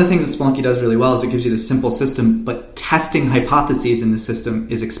one of the things that Spelunky does really well is it gives you this simple system, but testing hypotheses in the system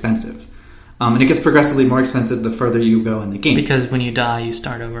is expensive. And it gets progressively more expensive the further you go in the game. Because when you die, you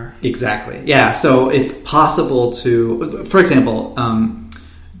start over. Exactly. Yeah. So it's possible to, for example,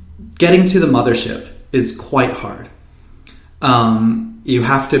 getting to the mothership is quite hard. You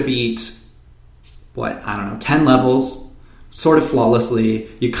have to beat, 10 levels, sort of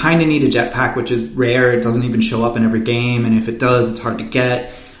flawlessly. You kind of need a jetpack, which is rare. It doesn't even show up in every game. And if it does, it's hard to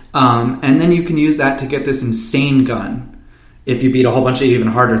get. And then you can use that to get this insane gun if you beat a whole bunch of even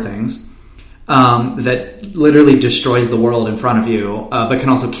harder things. That literally destroys the world in front of you, but can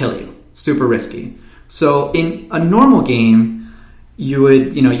also kill you. Super risky. So in a normal game,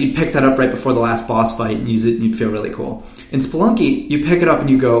 you'd pick that up right before the last boss fight and use it, and you'd feel really cool. In Spelunky, you pick it up and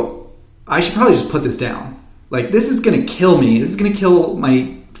you go, I should probably just put this down. Like, this is going to kill me. This is going to kill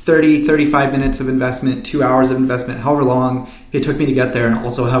my 30, 35 minutes of investment, 2 hours of investment, however long it took me to get there, and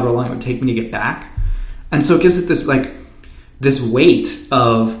also however long it would take me to get back. And so it gives it this weight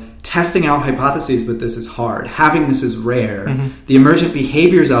of testing out hypotheses with this is hard. Having this is rare. Mm-hmm. The emergent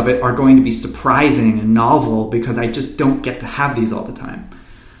behaviors of it are going to be surprising and novel because I just don't get to have these all the time.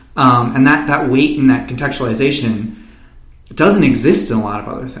 And that weight and that contextualization doesn't exist in a lot of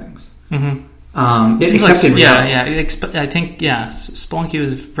other things. Mm-hmm. Except in reality. I think Spelunky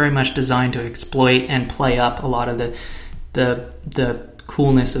was very much designed to exploit and play up a lot of the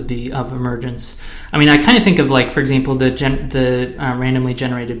coolness of emergence. I mean, I kind of think of, like, for example, the randomly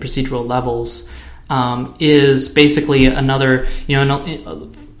generated procedural levels is basically another, you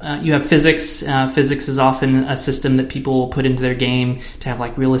have physics. Physics is often a system that people put into their game to have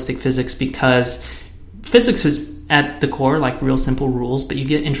like realistic physics, because physics is at the core like real simple rules, but you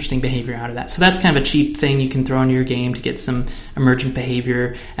get interesting behavior out of that. So that's kind of a cheap thing you can throw into your game to get some emergent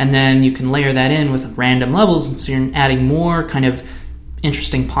behavior, and then you can layer that in with random levels, and so you're adding more kind of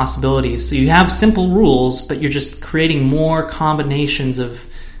interesting possibilities. So you have simple rules, but you're just creating more combinations of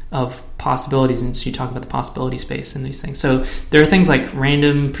possibilities, and so you talk about the possibility space in these things. So there are things like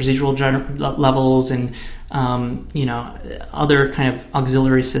random procedural levels and other kind of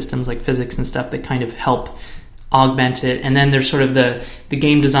auxiliary systems like physics and stuff that kind of help augment it. And then there's sort of the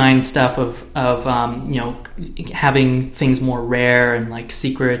game design stuff of having things more rare and like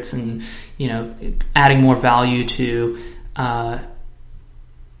secrets, and adding more value to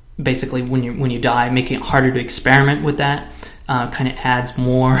basically when you die, making it harder to experiment with that. Kind of adds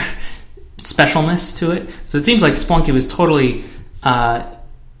more specialness to it. So it seems like Spelunky was totally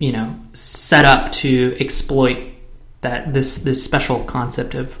set up to exploit this special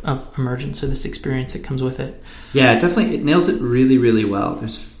concept of emergence, or this experience that comes with it. Yeah, definitely, it nails it really, really well.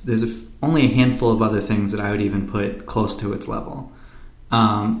 There's only a handful of other things that I would even put close to its level.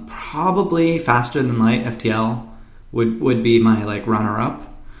 Probably Faster Than Light, FTL, would be my like runner-up.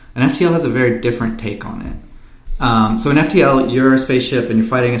 And FTL has a very different take on it. So in FTL, you're a spaceship and you're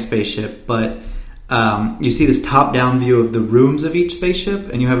fighting a spaceship, but you see this top-down view of the rooms of each spaceship,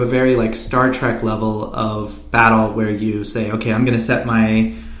 and you have a very like Star Trek level of battle where you say, okay, I'm going to set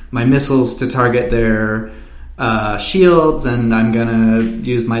my missiles to target their shields, and I'm going to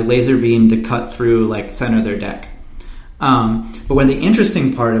use my laser beam to cut through like center of their deck. But when the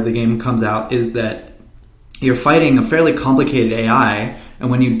interesting part of the game comes out is that you're fighting a fairly complicated AI, and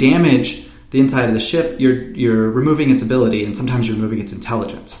when you damage the inside of the ship, you're removing its ability, and sometimes you're removing its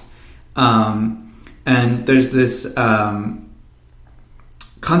intelligence. And there's this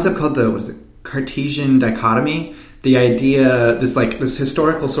concept called the Cartesian dichotomy. The idea, this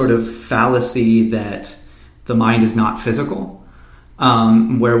historical sort of fallacy that the mind is not physical,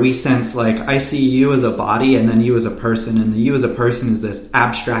 where we sense like I see you as a body, and then you as a person, and the you as a person is this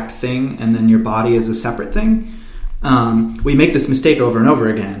abstract thing, and then your body is a separate thing. We make this mistake over and over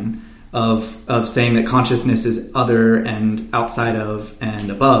again of saying that consciousness is other and outside of and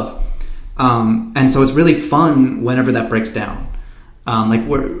above. And so it's really fun whenever that breaks down. Like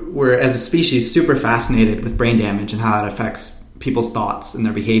we're as a species super fascinated with brain damage and how it affects people's thoughts and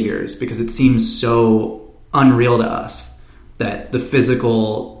their behaviors, because it seems so unreal to us that the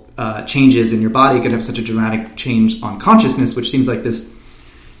physical changes in your body could have such a dramatic change on consciousness, which seems like this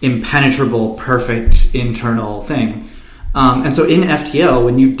impenetrable, perfect internal thing. And so in FTL,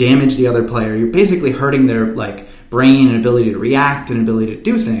 when you damage the other player, you're basically hurting their like brain and ability to react and ability to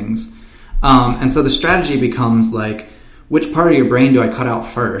do things. And so the strategy becomes like, which part of your brain do I cut out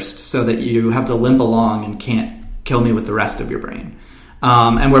first so that you have to limp along and can't kill me with the rest of your brain?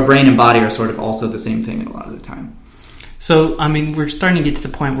 and where brain and body are sort of also the same thing a lot of the time. So, I mean, we're starting to get to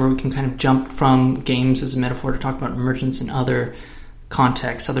the point where we can kind of jump from games as a metaphor to talk about emergence in other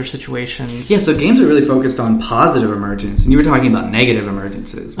contexts, other situations. Yeah, so games are really focused on positive emergence, and you were talking about negative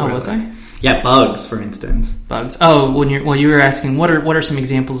emergences. Oh, was I? Yeah, bugs, for instance. Bugs. Oh, you were asking what are some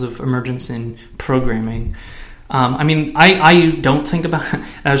examples of emergence in programming? I mean, I don't think about.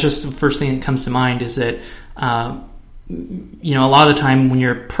 That was just the first thing that comes to mind is that. A lot of the time when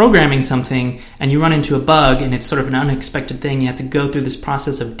you're programming something and you run into a bug and it's sort of an unexpected thing, you have to go through this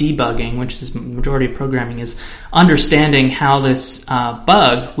process of debugging, which is the majority of programming, is understanding how this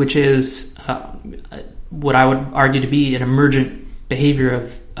bug, which is what I would argue to be an emergent behavior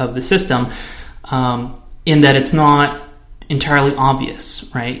of the system, in that it's not entirely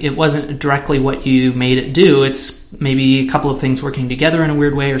obvious, right? It wasn't directly what you made it do. It's maybe a couple of things working together in a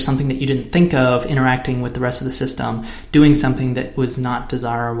weird way, or something that you didn't think of interacting with the rest of the system, doing something that was not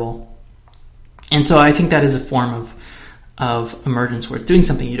desirable. And so I think that is a form of emergence where it's doing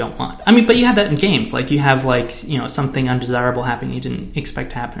something you don't want. I mean, but you have that in games. Like you have something undesirable happening you didn't expect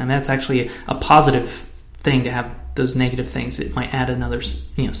to happen. And that's actually a positive thing to have those negative things. It might add another,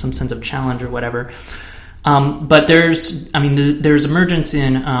 some sense of challenge or whatever. But there's emergence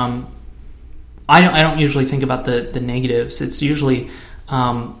in. I don't usually think about the negatives. It's usually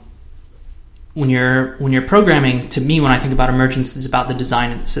when you're programming. To me, when I think about emergence, it's about the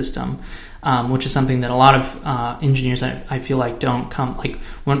design of the system, which is something that a lot of engineers I feel like don't come like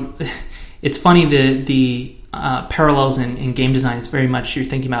when. It's funny the parallels in game design is very much you're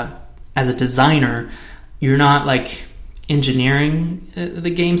thinking about as a designer. You're not like engineering the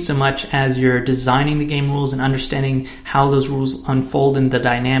game so much as you're designing the game rules and understanding how those rules unfold in the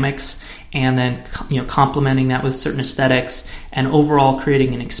dynamics, and then complementing that with certain aesthetics and overall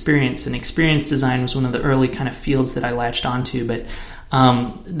creating an experience. And experience design was one of the early kind of fields that I latched onto, but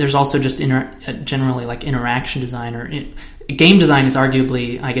there's also just generally like interaction design, or game design is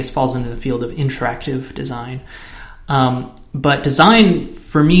arguably, I guess, falls into the field of interactive design. But design,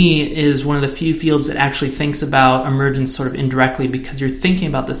 for me, is one of the few fields that actually thinks about emergence sort of indirectly, because you're thinking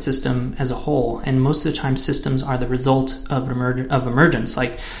about the system as a whole. And most of the time, systems are the result of emergence.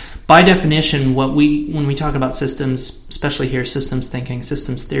 Like, by definition, when we talk about systems, especially here, systems thinking,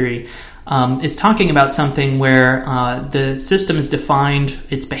 systems theory, it's talking about something where the system is defined,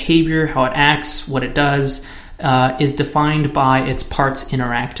 its behavior, how it acts, what it does, is defined by its parts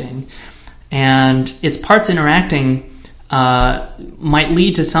interacting. And its parts interacting might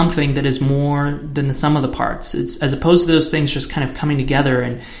lead to something that is more than the sum of the parts. It's as opposed to those things just kind of coming together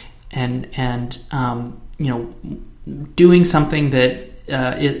and doing something that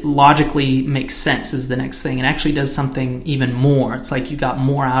it logically makes sense is the next thing. It actually does something even more. It's like you got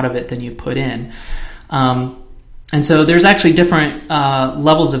more out of it than you put in. And so there's actually different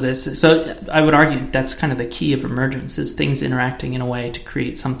levels of this. So I would argue that's kind of the key of emergence, is things interacting in a way to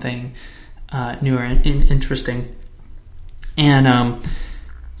create something new or interesting. And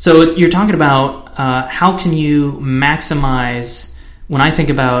so you're talking about how can you maximize. When I think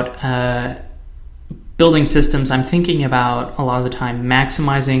about building systems, I'm thinking about a lot of the time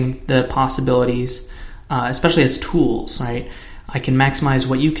maximizing the possibilities, especially as tools, right? I can maximize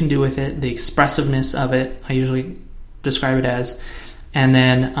what you can do with it, the expressiveness of it, I usually describe it as, and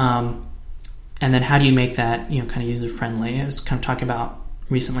then how do you make that kind of user friendly? I was kind of talking about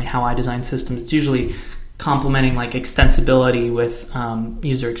recently how I design systems. It's usually complementing like extensibility with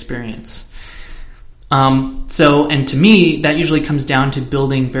user experience. And to me, that usually comes down to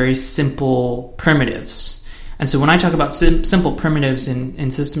building very simple primitives. And so when I talk about simple primitives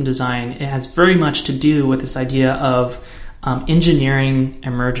in system design, it has very much to do with this idea of engineering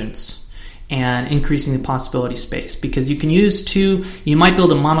emergence and increasing the possibility space, because you might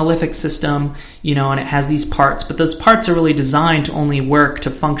build a monolithic system, and it has these parts, but those parts are really designed to only work to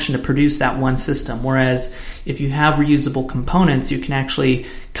function to produce that one system. Whereas if you have reusable components, you can actually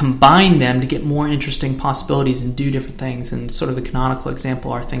combine them to get more interesting possibilities and do different things. And sort of the canonical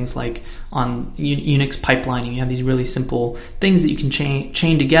example are things like on Unix pipelining, you have these really simple things that you can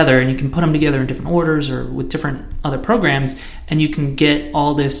chain together, and you can put them together in different orders or with different other programs, and you can get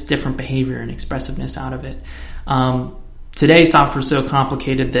all this different behavior and expressiveness out of it. Today, software is so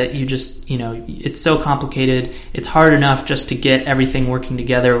complicated that it's so complicated, it's hard enough just to get everything working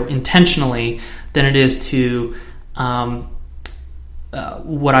together intentionally than it is to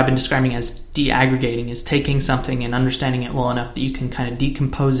what I've been describing as deaggregating, is taking something and understanding it well enough that you can kind of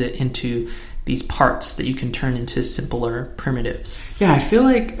decompose it into these parts that you can turn into simpler primitives. Yeah, I feel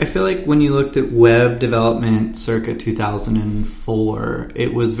like when you looked at web development circa 2004,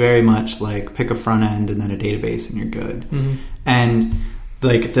 it was very much like pick a front end and then a database and you're good. Mm-hmm. And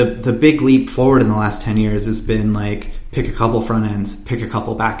like the big leap forward in the last 10 years has been like pick a couple front ends, pick a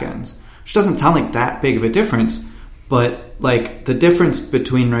couple back ends, which doesn't sound like that big of a difference, but like the difference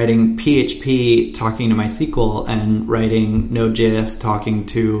between writing PHP talking to MySQL and writing Node.js talking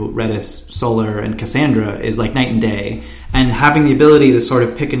to Redis, Solr, and Cassandra is like night and day. And having the ability to sort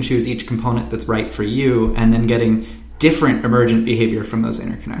of pick and choose each component that's right for you and then getting different emergent behavior from those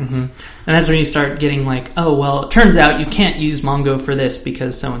interconnects. Mm-hmm. And that's when you start getting like, oh, well, it turns out you can't use Mongo for this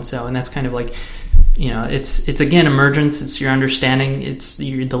because so-and-so. And that's kind of like, it's again, emergence. It's your understanding. It's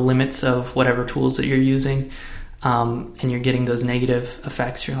the limits of whatever tools that you're using. And you're getting those negative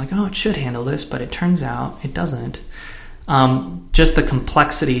effects. You're like, oh, it should handle this, but it turns out it doesn't. Just the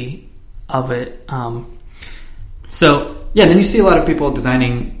complexity of it. Yeah, then you see a lot of people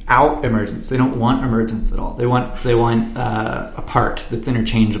designing out emergence. They don't want emergence at all. They want a part that's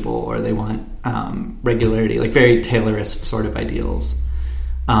interchangeable, or they want regularity, like very Taylorist sort of ideals.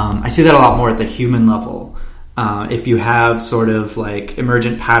 I see that a lot more at the human level. If you have sort of like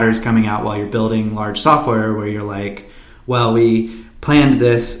emergent patterns coming out while you're building large software where you're like, well, we planned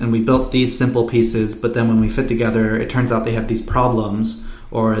this and we built these simple pieces, but then when we fit together, it turns out they have these problems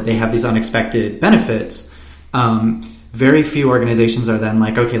or they have these unexpected benefits. Very few organizations are then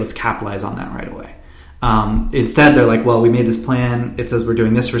like, okay, let's capitalize on that right away. Instead, they're like, well, we made this plan. It says we're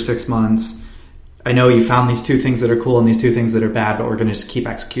doing this for 6 months. I know you found these 2 things that are cool and these 2 things that are bad, but we're going to just keep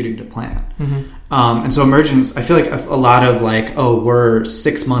executing the plan. Mm-hmm. And so emergence, I feel like a lot of like, oh, we're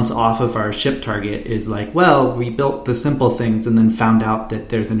 6 months off of our ship target is like, well, we built the simple things and then found out that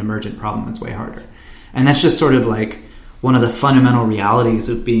there's an emergent problem that's way harder. And that's just sort of like one of the fundamental realities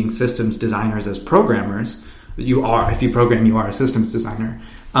of being systems designers as programmers. If you program, you are a systems designer.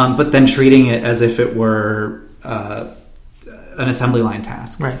 But then treating it as if it were an assembly line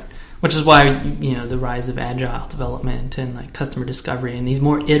task. Right. Which is why, the rise of agile development and like customer discovery and these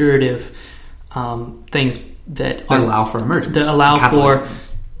more iterative things that allow for emergence. That allow for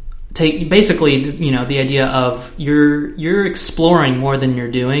basically, the idea of you're exploring more than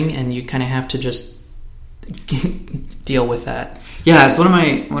you're doing, and you kind of have to just deal with that. Yeah, it's one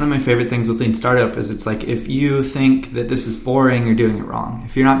of my favorite things with Lean Startup is it's like if you think that this is boring, you're doing it wrong.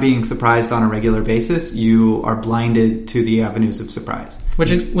 If you're not being surprised on a regular basis, you are blinded to the avenues of surprise.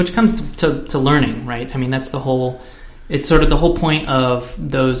 Which comes to learning, right? I mean, that's it's sort of the whole point of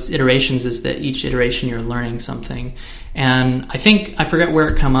those iterations is that each iteration you're learning something. And I think, I forget where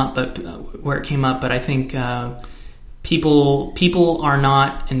it came up, but I think people are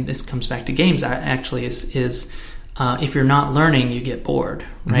not, and this comes back to games actually, is if you're not learning, you get bored,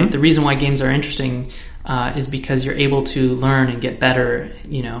 right? Mm-hmm. The reason why games are interesting is because you're able to learn and get better,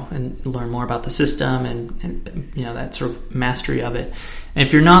 and learn more about the system and that sort of mastery of it. And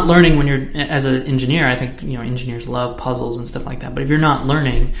if you're not learning when you're as an engineer, I think engineers love puzzles and stuff like that. But if you're not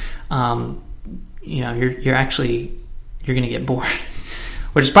learning, you're going to get bored.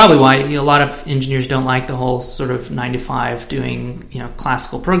 Which is probably why a lot of engineers don't like the whole sort of 9 to 5 doing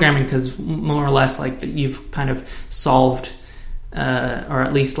classical programming, because more or less like you've kind of solved or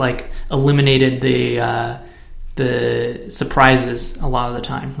at least like eliminated the surprises a lot of the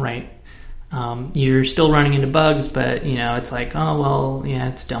time, right? You're still running into bugs, but it's like, oh well, yeah,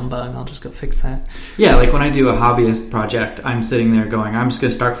 it's a dumb bug, I'll just go fix that. Yeah, like when I do a hobbyist project, I'm sitting there going, I'm just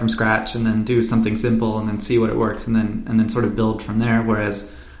going to start from scratch and then do something simple and then see what it works and then sort of build from there.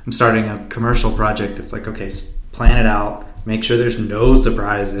 Whereas I'm starting a commercial project, it's like, okay, plan it out, make sure there's no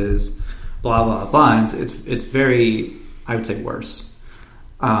surprises, blah blah blah. And it's very, I would say, worse.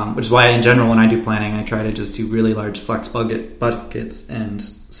 Which is why in general when I do planning, I try to just do really large flex buckets and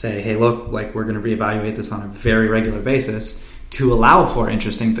say, hey, look, like we're going to reevaluate this on a very regular basis to allow for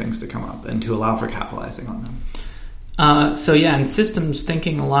interesting things to come up and to allow for capitalizing on them. In systems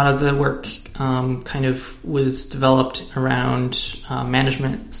thinking, a lot of the work kind of was developed around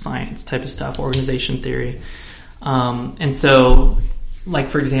management science type of stuff, organization theory. And so, like,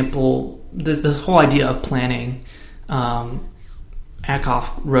 for example, the whole idea of planning,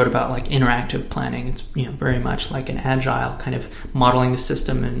 Ackoff wrote about like interactive planning. It's very much like an agile kind of modeling the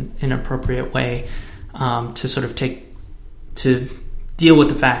system in an appropriate way to sort of to deal with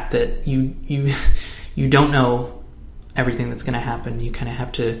the fact that you don't know everything that's going to happen. You kind of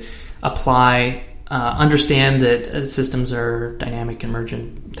have to apply, understand that systems are dynamic,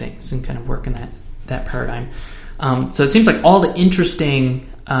 emergent things, and kind of work in that paradigm. So it seems like all the interesting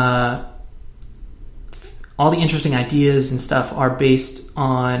ideas and stuff are based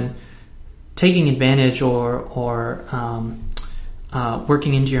on taking advantage or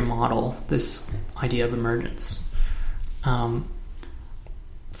working into your model this idea of emergence. So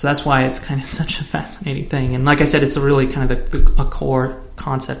that's why it's kind of such a fascinating thing. And like I said, it's a really kind of a core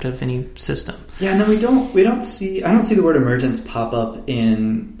concept of any system. Yeah, and then I don't see the word emergence pop up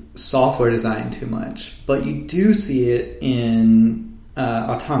in software design too much, but you do see it in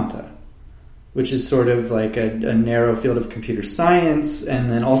automata, which is sort of like a narrow field of computer science, and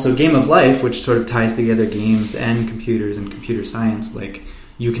then also Game of Life, which sort of ties together games and computers and computer science. Like,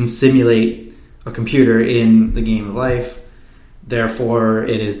 you can simulate a computer in the Game of Life, therefore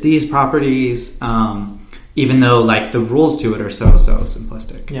it is these properties, even though like the rules to it are so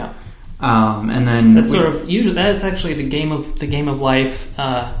simplistic. Yeah. And then that's usually that is actually the game of life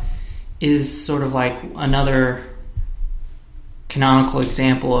is sort of like another canonical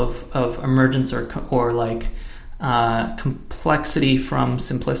example of emergence or like complexity from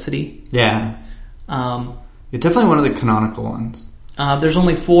simplicity. Yeah. It's definitely one of the canonical ones. There's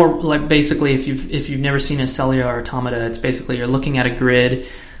only 4. Like basically, if you've never seen a cellular automata, it's basically you're looking at a grid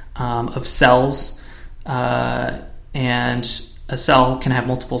of cells, and a cell can have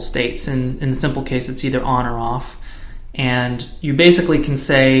multiple states. In the simple case, it's either on or off. And you basically can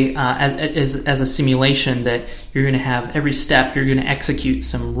say, as a simulation, that you're going to have every step, you're going to execute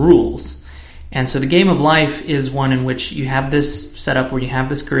some rules. And so the Game of Life is one in which you have this setup where you have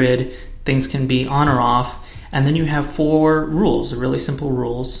this grid, things can be on or off, and then you have 4 rules, really simple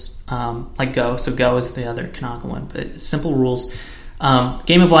rules, like Go. So Go is the other canonical one, but simple rules.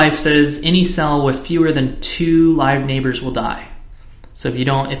 Game of Life says any cell with fewer than 2 live neighbors will die. So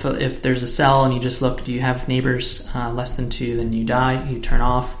if there's a cell and you just look, do you have neighbors less than 2, then you die, you turn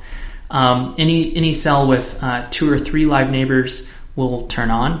off. Any cell with 2 or 3 live neighbors will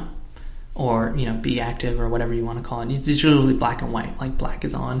turn on, or be active, or whatever you want to call it. It's usually black and white, like black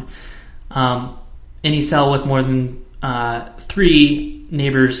is on. Any cell with more than 3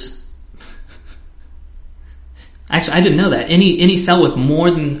 neighbors. Actually, I didn't know that. Any cell with more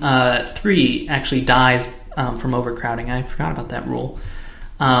than 3 actually dies from overcrowding. I forgot about that rule.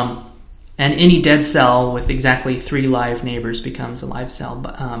 And any dead cell with exactly 3 live neighbors becomes a live cell,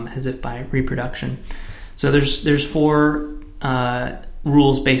 as if by reproduction. So there's 4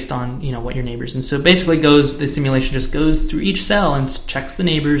 rules based on what your neighbors. And so basically the simulation just goes through each cell and checks the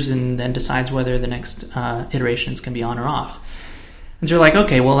neighbors, and then decides whether the next iterations can be on or off. And so you're like,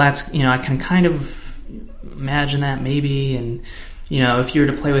 okay, well that's I can kind of imagine that maybe, and if you were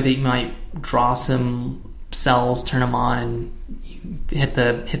to play with it, you might draw some cells, turn them on, and hit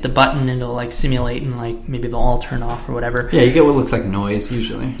the button, and it'll like simulate, and like maybe they'll all turn off or whatever. Yeah, you get what looks like noise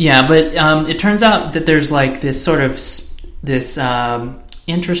usually. Yeah, but it turns out that there's like this sort of this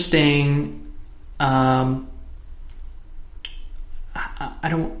interesting. I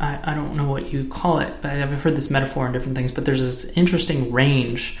don't know what you call it, but I've heard this metaphor in different things. But there's this interesting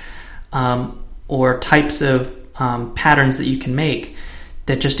range or types of patterns that you can make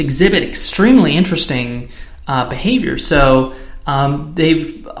that just exhibit extremely interesting behavior. So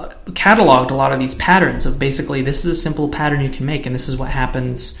they've cataloged a lot of these patterns of basically this is a simple pattern you can make, and this is what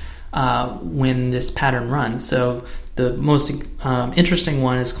happens when this pattern runs. So the most interesting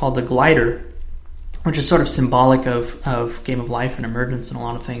one is called the glider, which is sort of symbolic of Game of Life and emergence and a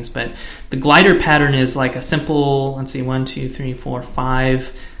lot of things. But the glider pattern is like a simple, 1, 2, 3, 4,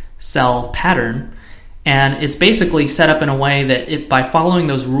 5 cell pattern. And it's basically set up in a way that by following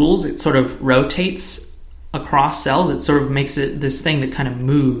those rules, it sort of rotates across cells. It sort of makes it this thing that kind of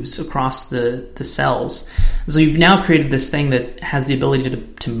moves across the cells. So you've now created this thing that has the ability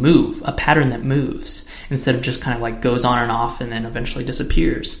to move, a pattern that moves, instead of just kind of like goes on and off and then eventually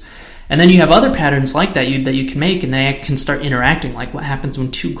disappears. And then you have other patterns like that you can make, and they can start interacting, like what happens when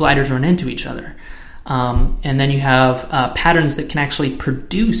 2 gliders run into each other. And then you have patterns that can actually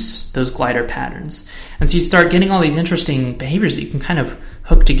produce those glider patterns. And so you start getting all these interesting behaviors that you can kind of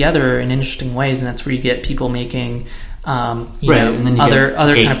hook together in interesting ways, and that's where you get people making and then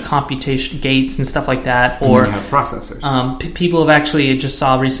other kind of computation gates and stuff like that. Or you have processors. People have actually, just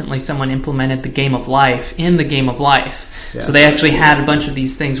saw recently someone implemented the Game of Life in the Game of Life. Yes. So they actually had a bunch of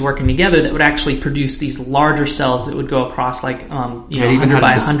these things working together that would actually produce these larger cells that would go across like 100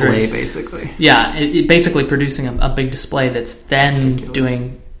 by 100. Basically. Yeah, it basically producing a big display that's then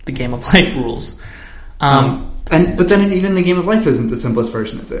doing the Game of Life rules. But then even the Game of Life isn't the simplest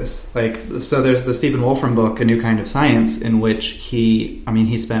version of this. Like, so there's the Stephen Wolfram book, A New Kind of Science, in which he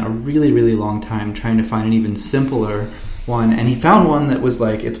spent a really, really long time trying to find an even simpler one, and he found one that was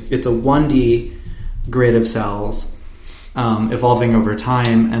like it's a 1D grid of cells evolving over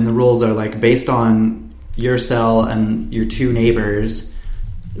time, and the rules are like based on your cell and your 2 neighbors.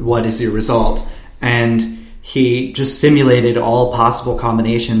 what is your result? And he just simulated all possible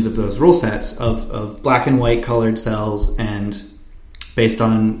combinations of those rule sets of black and white colored cells and based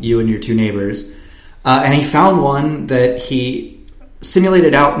on you and your two neighbors. And he found one that he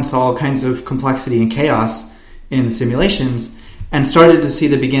simulated out and saw all kinds of complexity and chaos in the simulations, and started to see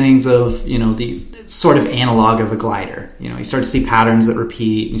the beginnings of, the sort of analog of a glider. You start to see patterns that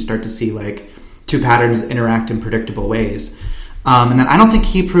repeat, and you start to see like two patterns that interact in predictable ways. And then I don't think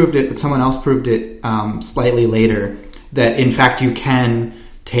he proved it, but someone else proved it slightly later, that in fact you can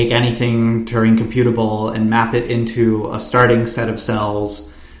take anything Turing computable and map it into a starting set of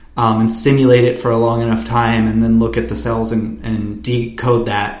cells and simulate it for a long enough time, and then look at the cells and decode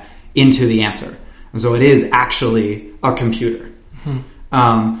that into the answer. And so it is actually a computer.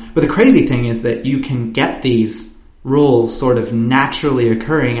 But the crazy thing is that you can get these rules sort of naturally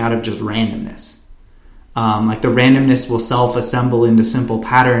occurring out of just randomness. Like the randomness will self-assemble into simple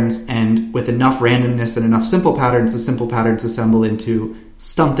patterns, and with enough randomness and enough simple patterns, the simple patterns assemble into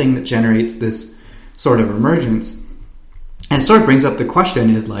something that generates this sort of emergence. And it sort of brings up the question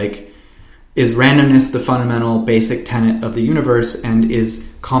is randomness the fundamental basic tenet of the universe, and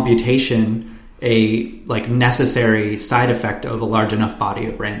is computation a necessary side effect of a large enough body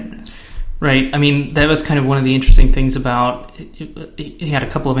of randomness? Right. I mean, that was kind of one of the interesting things about it. He had a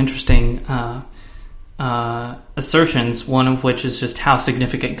couple of interesting assertions, one of which is just how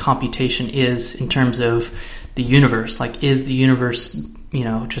significant computation is in terms of the universe. Like, is the universe,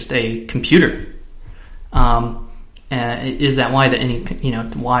 just a computer? Is that why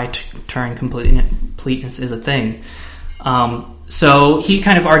why Turing completeness is a thing? So he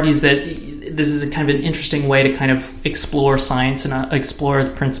kind of argues that this is a kind of an interesting way to kind of explore science and explore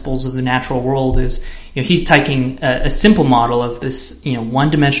the principles of the natural world. Is he's taking a simple model of this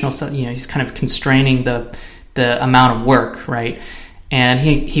one-dimensional. He's kind of constraining the amount of work, right? And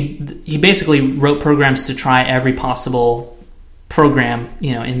he basically wrote programs to try every possible program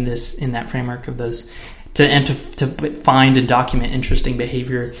in that framework of those to find and document interesting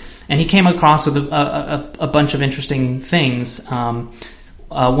behavior. And he came across with a bunch of interesting things.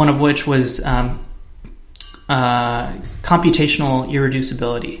 One of which was computational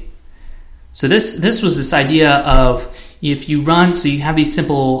irreducibility. So this was this idea of, if you run, so you have these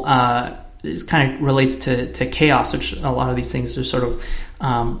simple, this kind of relates to chaos, which a lot of these things are sort of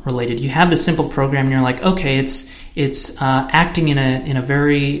related. You have this simple program and you're like, okay, it's acting in a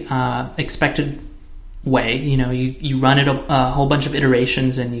very expected way. You run it a whole bunch of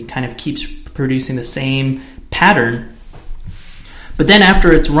iterations and it kind of keeps producing the same pattern. But then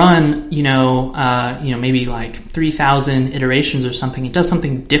after it's run, maybe like 3,000 iterations or something, it does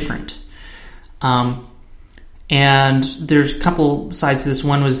something different. And there's a couple sides to this.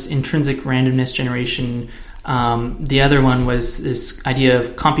 One was intrinsic randomness generation. The other one was this idea of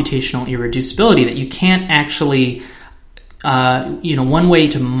computational irreducibility, that you can't actually, one way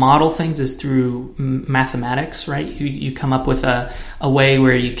to model things is through mathematics, right? You come up with a way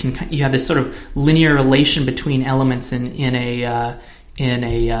where you have this sort of linear relation between elements in a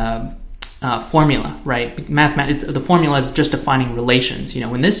formula, right? The formula is just defining relations.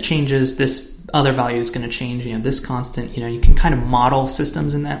 When this changes, this other value is going to change. This constant. You can kind of model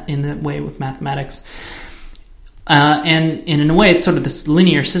systems in that way with mathematics. And in a way, it's sort of this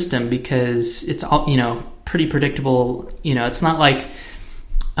linear system because it's all pretty predictable. It's not like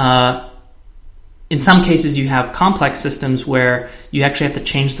in some cases you have complex systems where you actually have to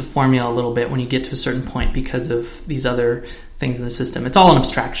change the formula a little bit when you get to a certain point because of these other things in the system. It's all an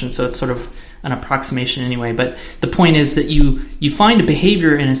abstraction, so it's sort of an approximation anyway. But the point is that you find a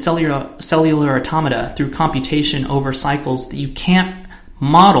behavior in a cellular automata through computation over cycles that you can't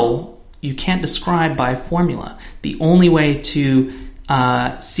model, you can't describe by formula. The only way to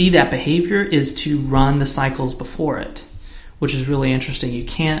see that behavior is to run the cycles before it, which is really interesting. You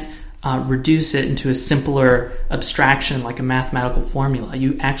can't reduce it into a simpler abstraction like a mathematical formula.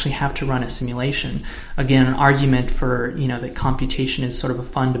 You actually have to run a simulation. Again, an argument for that computation is sort of a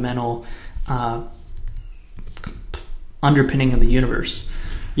fundamental underpinning of the universe.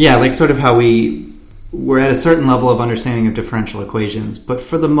 Yeah, like sort of how we're at a certain level of understanding of differential equations, but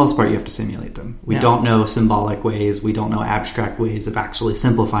for the most part you have to simulate them. We don't know symbolic ways, we don't know abstract ways of actually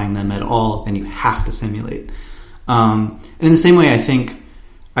simplifying them at all, and you have to simulate. And in the same way, I think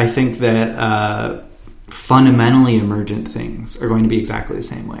that fundamentally emergent things are going to be exactly the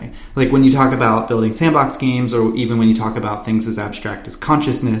same way. Like when you talk about building sandbox games, or even when you talk about things as abstract as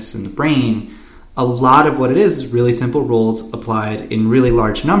consciousness and the brain, a lot of what it is really simple rules applied in really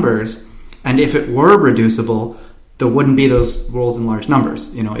large numbers. And if it were reducible, there wouldn't be those rules in large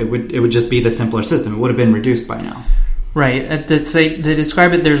numbers. It would just be the simpler system. It would have been reduced by now. Right. They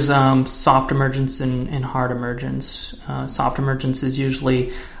describe it, there's soft emergence and hard emergence. Soft emergence is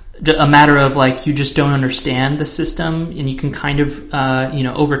usually a matter of like you just don't understand the system, and you can kind of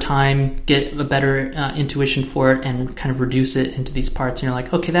over time get a better intuition for it and kind of reduce it into these parts, and you're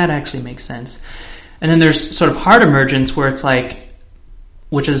like, okay, that actually makes sense. And then there's sort of hard emergence where it's like,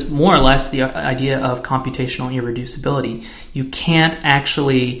 which is more or less the idea of computational irreducibility. You can't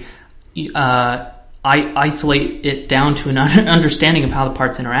actually isolate it down to an understanding of how the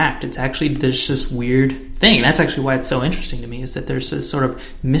parts interact. It's actually, there's this weird thing. That's actually why it's so interesting to me, is that there's this sort of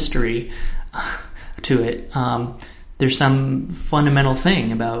mystery to it. There's some fundamental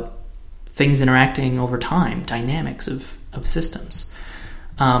thing about things interacting over time, dynamics of systems.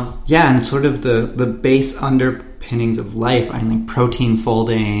 And sort of the base underpinnings of life, I mean, protein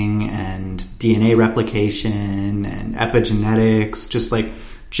folding and DNA replication and epigenetics, just like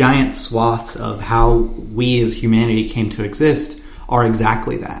giant swaths of how we as humanity came to exist are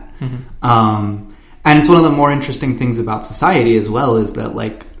exactly that. Mm-hmm. And it's one of the more interesting things about society as well, is that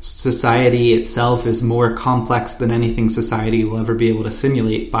like society itself is more complex than anything society will ever be able to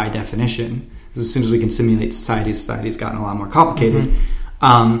simulate by definition. As soon as we can simulate society's gotten a lot more complicated.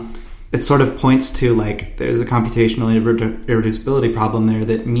 Mm-hmm. It sort of points to like there's a computational irreducibility problem there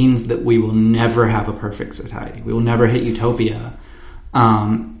that means that we will never have a perfect society. We will never hit utopia.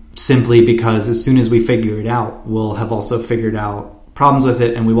 Simply because as soon as we figure it out, we'll have also figured out problems with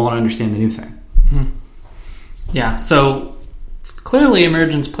it, and we won't understand the new thing. Mm-hmm. Yeah, so clearly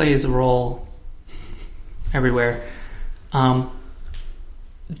emergence plays a role everywhere.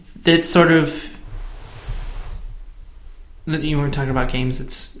 It's sort of, you were talking about games,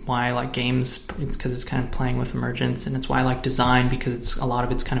 it's why I like games, it's because it's kind of playing with emergence, and it's why I like design, because it's a lot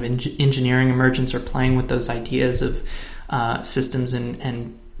of it's kind of engineering emergence, or playing with those ideas of systems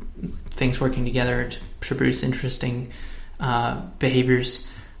and things working together to produce interesting behaviors.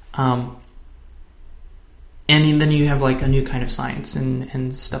 And then you have like a new kind of science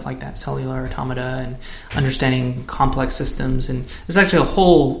and stuff like that, cellular automata and understanding complex systems. And there's actually a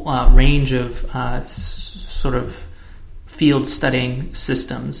whole range of sort of field studying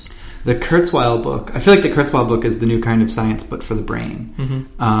systems. The Kurzweil book, I feel like the Kurzweil book is the new kind of science, but for the brain.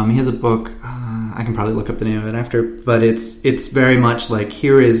 Mm-hmm. He has a book, I can probably look up the name of it after, but it's very much like,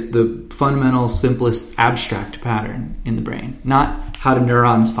 here is the fundamental, simplest, abstract pattern in the brain. Not how do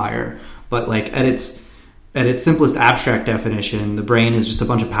neurons fire, but like at its simplest abstract definition, the brain is just a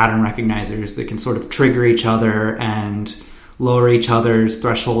bunch of pattern recognizers that can sort of trigger each other and lower each other's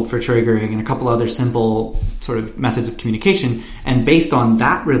threshold for triggering, and a couple other simple sort of methods of communication. And based on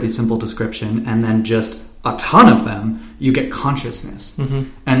that really simple description, and then just a ton of them, you get consciousness. Mm-hmm.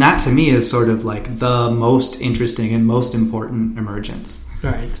 And that to me is sort of like the most interesting and most important emergence.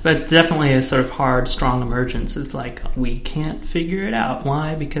 Right, but definitely a sort of hard, strong emergence is like, we can't figure it out.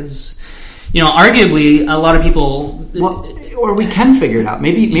 Why? Because, arguably, a lot of people... Well, or we can figure it out.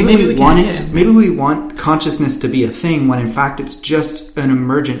 Maybe we want it. Yeah. Maybe we want consciousness to be a thing when in fact it's just an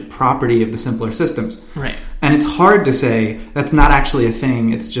emergent property of the simpler systems. Right. And it's hard to say that's not actually a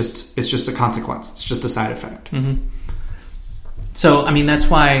thing. It's just a consequence. It's just a side effect. Mm-hmm. So, I mean, that's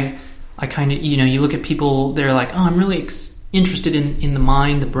why I kind of, you look at people, they're like, oh, I'm really interested in the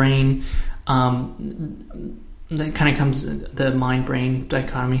mind, the brain. That kind of comes, the mind-brain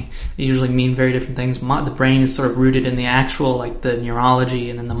dichotomy. They usually mean very different things. The brain is sort of rooted in the actual, like the neurology,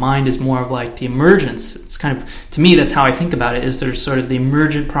 and then the mind is more of like the emergence. It's kind of, to me, that's how I think about it, is there's sort of the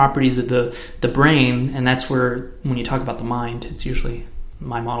emergent properties of the brain, and that's where, when you talk about the mind, it's usually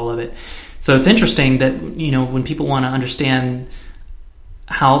my model of it. So it's interesting that, when people want to understand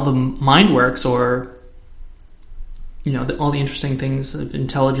how the mind works, or all the interesting things of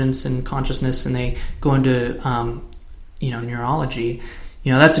intelligence and consciousness, and they go into, neurology.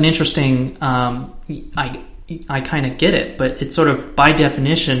 That's an interesting. I kind of get it, but it's sort of by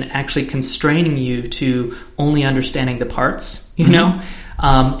definition actually constraining you to only understanding the parts. And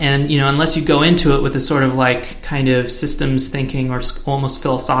unless you go into it with a sort of like kind of systems thinking or almost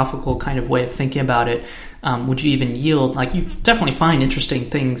philosophical kind of way of thinking about it, would you even yield? Like, you definitely find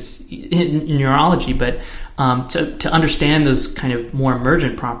interesting things in neurology, but to understand those kind of more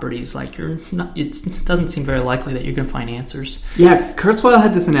emergent properties, like it doesn't seem very likely that you're going to find answers. Yeah, Kurzweil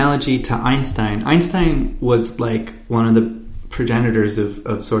had this analogy to Einstein. Einstein was like one of the progenitors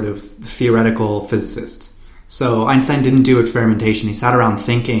of sort of theoretical physicists. So Einstein didn't do experimentation. He sat around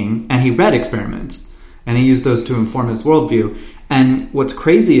thinking, and he read experiments, and he used those to inform his worldview. And what's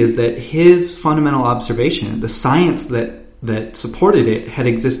crazy is that his fundamental observation, the science that supported it, had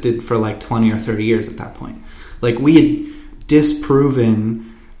existed for like 20 or 30 years at that point. Like, we had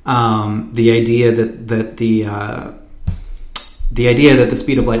disproven the idea that the the idea that the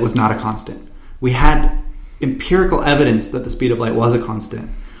speed of light was not a constant. We had empirical evidence that the speed of light was a constant.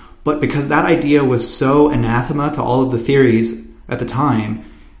 But because that idea was so anathema to all of the theories at the time,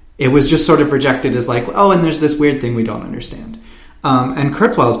 it was just sort of rejected as like, oh, and there's this weird thing we don't understand. And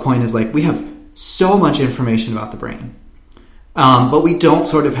Kurzweil's point is like, we have so much information about the brain, but we don't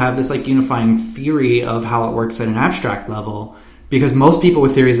sort of have this like unifying theory of how it works at an abstract level, because most people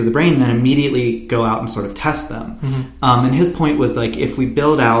with theories of the brain then immediately go out and sort of test them. Mm-hmm. And his point was like, if we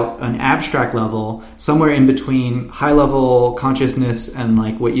build out an abstract level somewhere in between high level consciousness and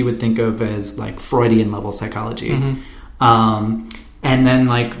like what you would think of as like Freudian level psychology, mm-hmm. And then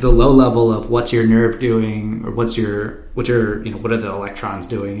like the low level of what's your nerve doing, or what are the electrons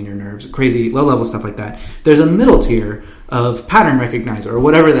doing in your nerves, crazy low level stuff like that. There's a middle tier of pattern recognizer, or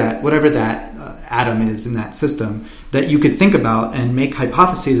whatever that atom is in that system, that you could think about and make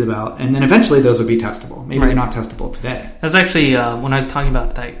hypotheses about, and then eventually those would be testable. Maybe they're not testable today. That's actually when I was talking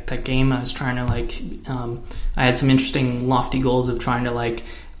about that game, I was trying to I had some interesting lofty goals of trying to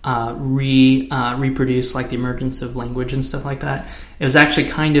reproduce like the emergence of language and stuff like that. It was actually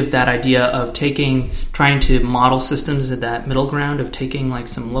kind of that idea of trying to model systems at that middle ground of taking like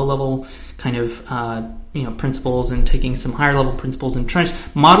some low level kind of principles and taking some higher level principles and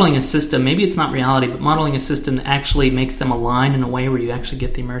modeling a system. Maybe it's not reality, but modeling a system that actually makes them align in a way where you actually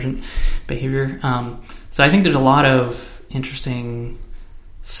get the emergent behavior. So I think there's a lot of interesting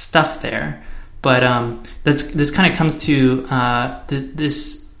stuff there, but this kind of comes to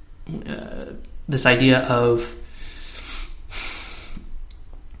this idea of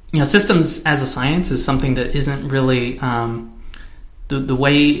systems as a science is something that isn't really the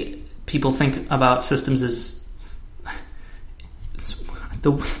way people think about systems is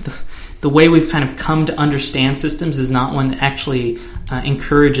the way we've kind of come to understand systems is not one that actually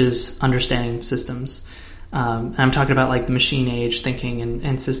encourages understanding systems. I'm talking about like the machine age thinking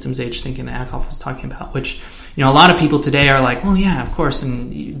and systems age thinking that Ackoff was talking about, which a lot of people today are like, well, yeah, of course,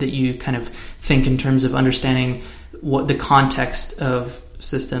 and that you kind of think in terms of understanding what the context of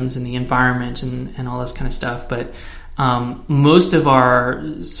systems and the environment and all this kind of stuff. But most of our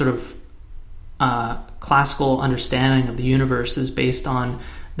sort of classical understanding of the universe is based on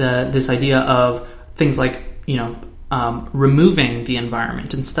this idea of things like removing the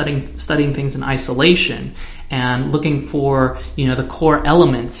environment and studying things in isolation and looking for the core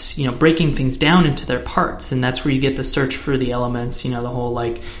elements, breaking things down into their parts, and that's where you get the search for the elements, the whole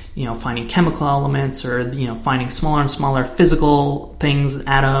finding chemical elements or finding smaller and smaller physical things,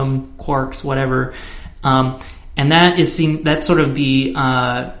 atom, quarks, whatever, and that sort of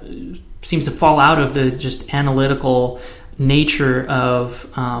seems to fall out of the just analytical nature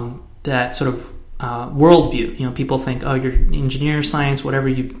of that sort of worldview. People think, oh, you're engineer, science, whatever,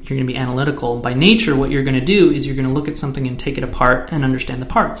 you're going to be analytical. By nature, what you're going to do is you're going to look at something and take it apart and understand the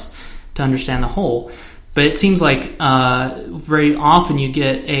parts to understand the whole. But it seems like very often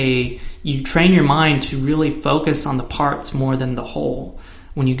you train your mind to really focus on the parts more than the whole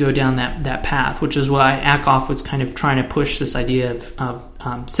when you go down that path, which is why Ackoff was kind of trying to push this idea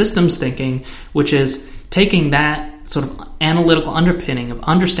of systems thinking, which is taking that sort of analytical underpinning of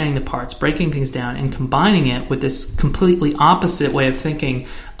understanding the parts, breaking things down, and combining it with this completely opposite way of thinking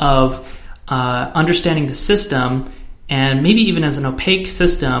of understanding the system, and maybe even as an opaque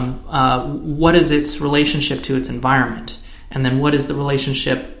system, what is its relationship to its environment? And then what is the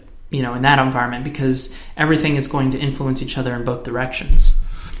relationship, in that environment? Because everything is going to influence each other in both directions.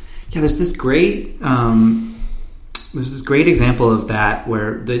 Yeah, there's this great example of that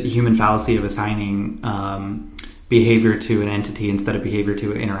where the human fallacy of assigning behavior to an entity instead of behavior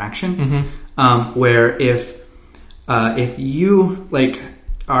to an interaction. Mm-hmm. Where if you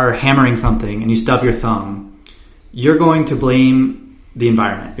are hammering something and you stub your thumb, you're going to blame the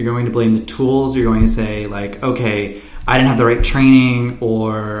environment. You're going to blame the tools. You're going to say okay, I didn't have the right training,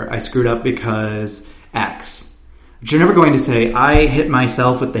 or I screwed up because X. But you're never going to say, I hit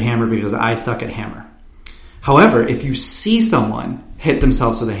myself with the hammer because I suck at hammer. However, if you see someone hit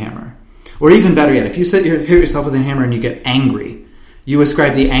themselves with a hammer, or even better yet, if you hit yourself with a hammer and you get angry, you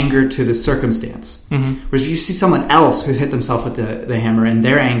ascribe the anger to the circumstance. Mm-hmm. Whereas if you see someone else who hit themselves with the hammer and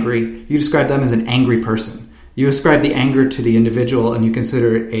they're angry, you describe them as an angry person. You ascribe the anger to the individual and you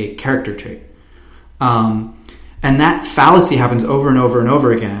consider it a character trait. And that fallacy happens over and over and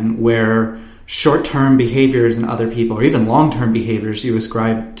over again, where short-term behaviors in other people, or even long-term behaviors, you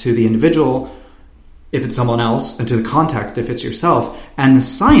ascribe to the individual if it's someone else, and to the context if it's yourself. And the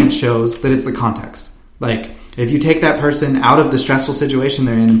science shows that it's the context. If you take that person out of the stressful situation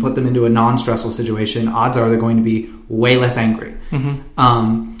they're in and put them into a non-stressful situation, odds are they're going to be way less angry. Mm-hmm.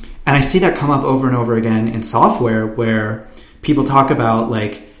 And I see that come up over and over again in software, where people talk about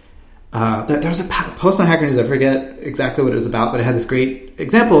like, there was a post on Hacker News, I forget exactly what it was about, but it had this great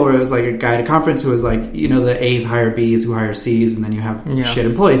example where it was like a guy at a conference who was like, the A's hire B's who hire C's, and then you have shit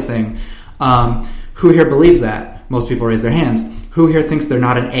employees thing. Who here believes that? Most people raise their hands. Who here thinks they're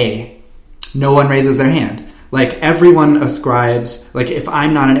not an A? No one raises their hand. Like, everyone ascribes, like, if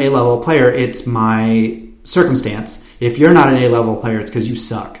I'm not an A-level player, it's my circumstance. If you're not an A-level player, it's because you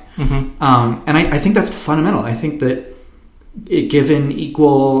suck. And I think that's fundamental. I think that given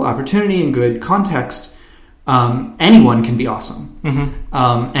equal opportunity and good context, anyone can be awesome.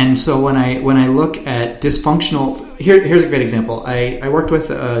 And so when I look at dysfunctional, here's a great example. I worked with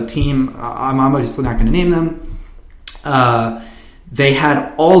a team. I'm obviously not going to name them. They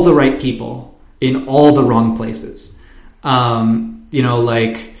had all the right people in all the wrong places.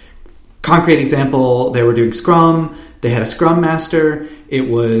 Like, concrete example, they were doing Scrum. They had a Scrum Master. It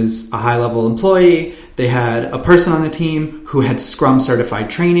was a high-level employee. They had a person on the team who had Scrum certified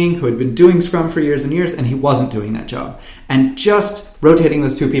training, who had been doing Scrum for years and years, and he wasn't doing that job. And just rotating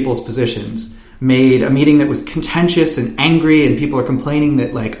those two people's positions made a meeting that was contentious and angry, and people are complaining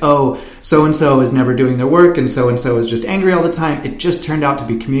that, like, oh, so-and-so is never doing their work, and so-and-so is just angry all the time. It just turned out to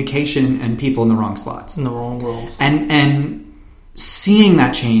be communication and people in the wrong slots. In the wrong roles. And seeing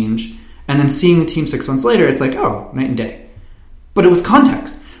that change, and then seeing the team 6 months later, it's like, oh, night and day. But it was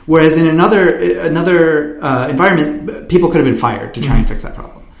context. Whereas in another environment, people could have been fired to try and fix that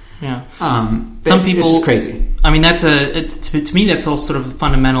problem. Yeah. Some people, it's just crazy. I mean, to me, that's all sort of the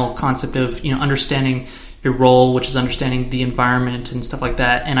fundamental concept of, understanding your role, which is understanding the environment and stuff like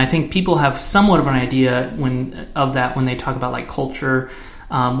that. And I think people have somewhat of an idea of that when they talk about like culture,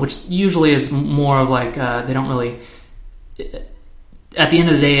 which usually is more of like, they don't really, at the end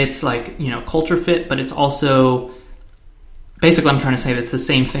of the day, it's like, culture fit, but it's also, basically I'm trying to say that's the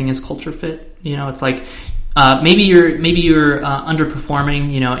same thing as culture fit. It's like, maybe you're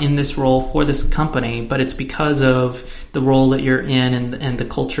underperforming, in this role for this company, but it's because of the role that you're in and the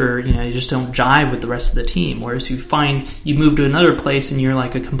culture. You just don't jive with the rest of the team. Whereas you move to another place and you're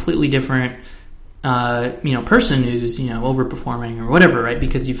like a completely different, person who's overperforming or whatever, right?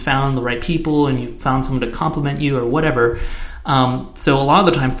 Because you found the right people and you found someone to compliment you or whatever. So a lot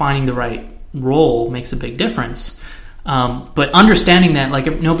of the time, finding the right role makes a big difference. But understanding that,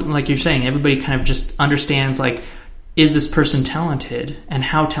 like you're saying, everybody kind of just understands, like, is this person talented and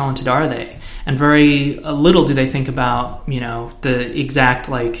how talented are they? And very little do they think about, the exact,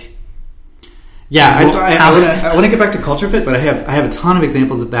 like... Yeah, I want to get back to culture fit, but I have a ton of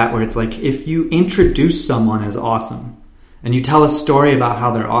examples of that where it's like, if you introduce someone as awesome and you tell a story about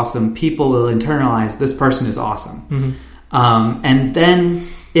how they're awesome, people will internalize this person is awesome. And then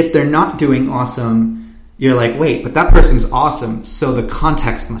if they're not doing awesome, you're like, wait, but that person's awesome, so the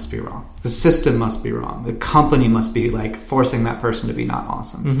context must be wrong. The system must be wrong. The company must be like forcing that person to be not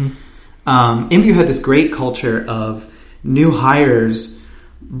awesome. InView had this great culture of new hires.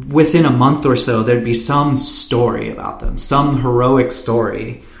 Within a month or so, there'd be some story about them, some heroic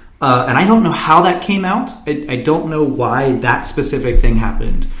story. And I don't know how that came out. I don't know why that specific thing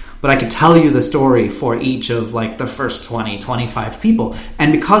happened. But I could tell you the story for each of like the first 20, 25 people.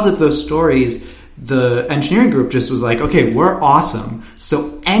 And because of those stories, the engineering group just was like, okay, we're awesome.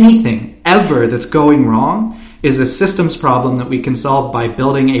 So anything ever that's going wrong is a systems problem that we can solve by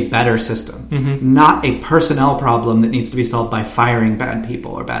building a better system, not a personnel problem that needs to be solved by firing bad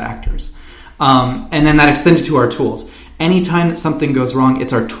people or bad actors. And then that extended to our tools. Anytime that something goes wrong,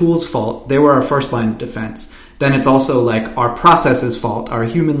 it's our tools' fault. They were our first line of defense. Then it's also like our processes' fault, our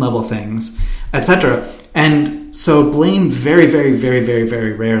human level things, etc. And so blame very, very, very, very,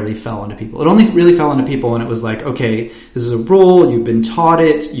 very rarely fell onto people. It only really fell onto people when it was like, okay, this is a rule, you've been taught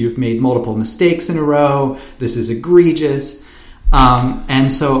it, you've made multiple mistakes in a row, this is egregious.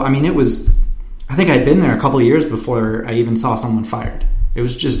 And so, I mean, I think I'd been there a couple of years before I even saw someone fired. It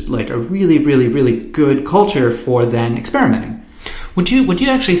was just like a really, really, really good culture for then experimenting. Would you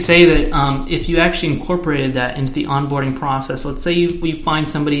actually say that if you actually incorporated that into the onboarding process, let's say you find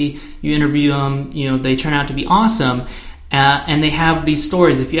somebody, you interview them, they turn out to be awesome, and they have these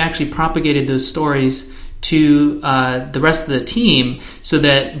stories, if you actually propagated those stories to the rest of the team, so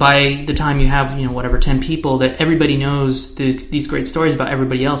that by the time you have 10 people, that everybody knows these great stories about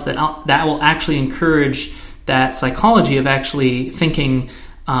everybody else, that will actually encourage that psychology of actually thinking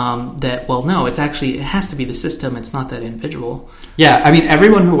that, well, no, it has to be the system, it's not that individual. Yeah, I mean,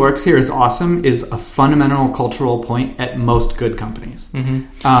 everyone who works here is awesome is a fundamental cultural point at most good companies.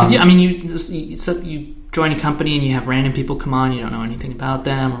 I mean, you join a company and you have random people come on, you don't know anything about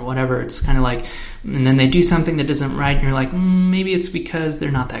them or whatever. It's kind of like, and then they do something that isn't right, and you're like, maybe it's because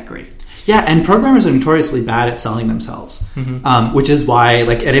they're not that great. Yeah, and programmers are notoriously bad at selling themselves, which is why,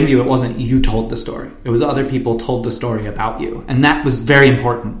 like, at InView, it wasn't you told the story. It was other people told the story about you. And that was very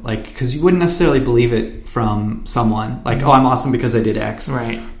important, like, because you wouldn't necessarily believe it from someone. Like, oh, I'm awesome because I did X.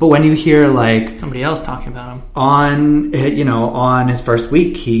 Right. But when you hear, like... somebody else talking about him. On his first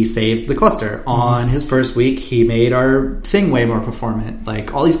week, he saved the cluster. On his first week, he made our thing way more performant.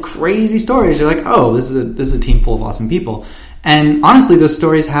 Like, all these crazy stories. You're like, oh, this is a team full of awesome people. And honestly, those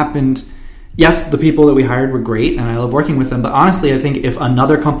stories happened... Yes, the people that we hired were great, and I love working with them. But honestly, I think if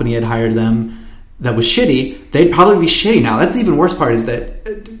another company had hired them that was shitty, they'd probably be shitty now. That's the even worse part, is that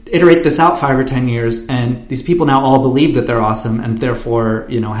iterate this out 5 or 10 years, and these people now all believe that they're awesome, and therefore,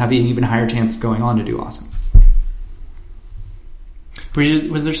 have an even higher chance of going on to do awesome.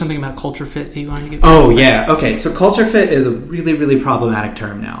 Was there something about culture fit that you wanted to get? Oh, yeah. Okay, so culture fit is a really, really problematic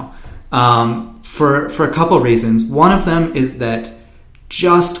term now. For a couple of reasons. One of them is that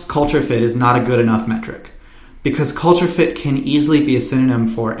just culture fit is not a good enough metric, because culture fit can easily be a synonym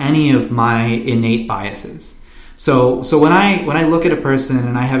for any of my innate biases. So when I look at a person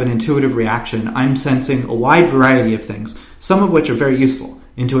and I have an intuitive reaction, I'm sensing a wide variety of things, some of which are very useful.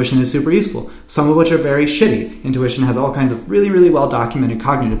 Intuition is super useful. Some of which are very shitty. Intuition has all kinds of really, really well documented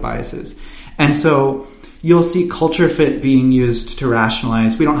cognitive biases. And so you'll see culture fit being used to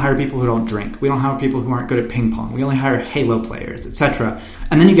rationalize, we don't hire people who don't drink. We don't hire people who aren't good at ping pong. We only hire Halo players, etc.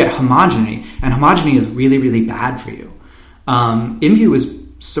 And then you get homogeny, and homogeny is really, really bad for you. InView is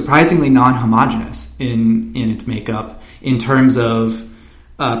surprisingly non-homogeneous in its makeup in terms of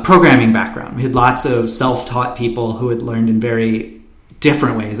programming background. We had lots of self-taught people who had learned in very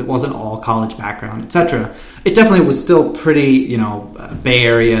different ways. It wasn't all college background, etc. It definitely was still pretty, Bay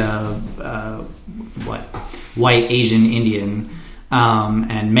Area, white, Asian, Indian,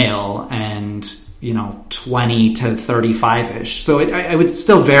 and male, and 20 to 35-ish. So I would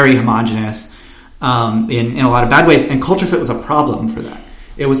still very homogenous in a lot of bad ways. And culture fit was a problem for that.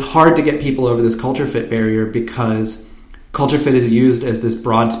 It was hard to get people over this culture fit barrier because culture fit is used as this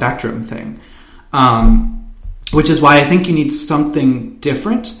broad spectrum thing, which is why I think you need something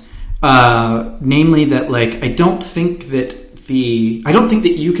different. Namely that, like, I don't think that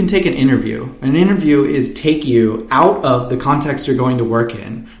you can take an interview. An interview is take you out of the context you're going to work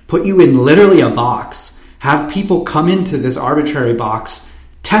in, put you in literally a box, have people come into this arbitrary box,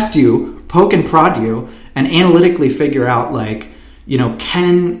 test you, poke and prod you, and analytically figure out, like,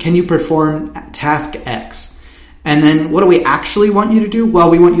 can you perform task X? And then what do we actually want you to do? Well,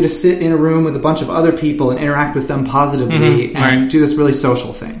 we want you to sit in a room with a bunch of other people and interact with them positively and do this really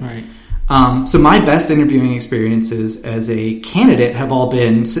social thing. Right. So my best interviewing experiences as a candidate have all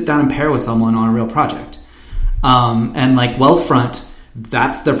been sit down and pair with someone on a real project. And like Wealthfront,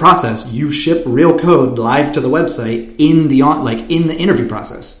 that's their process. You ship real code live to the website in the interview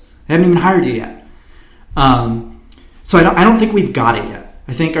process. They haven't even hired you yet. So I don't think we've got it yet.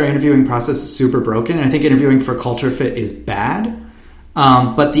 I think our interviewing process is super broken, and I think interviewing for culture fit is bad.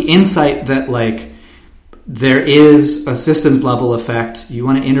 But the insight that, like, there is a systems level effect. You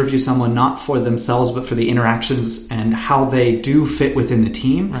want to interview someone not for themselves, but for the interactions and how they do fit within the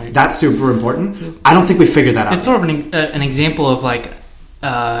team. Right. That's super important. I don't think we figured that out. It's sort of an example of, like,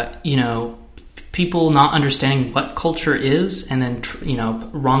 people not understanding what culture is, and then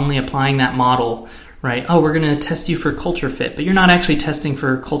wrongly applying that model. Right. Oh, we're going to test you for culture fit, but you're not actually testing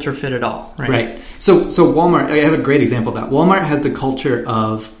for culture fit at all. Right. Right. So Walmart. I have a great example of that. Walmart has the culture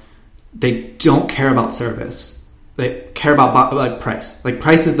of, they don't care about service. They care about, like, price. Like,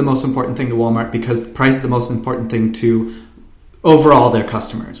 price is the most important thing to Walmart because price is the most important thing to overall their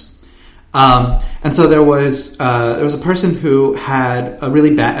customers. And so there was a person who had a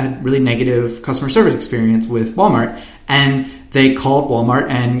really negative customer service experience with Walmart, and they called Walmart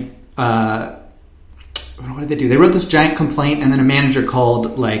and what did they do? They wrote this giant complaint, and then a manager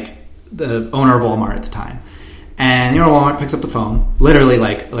called, like, the owner of Walmart at the time. And the owner of Walmart picks up the phone, literally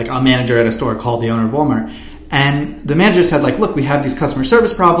like a manager at a store called the owner of Walmart. And the manager said, like, look, we have these customer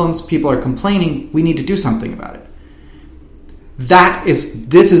service problems. People are complaining. We need to do something about it.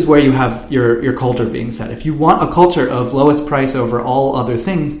 This is where you have your culture being set. If you want a culture of lowest price over all other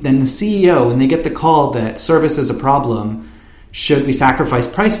things, then the CEO, when they get the call that service is a problem, should we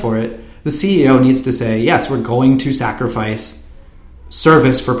sacrifice price for it? The CEO needs to say, yes, we're going to sacrifice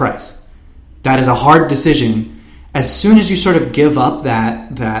service for price. That is a hard decision. As soon as you sort of give up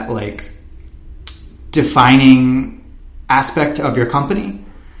that like defining aspect of your company,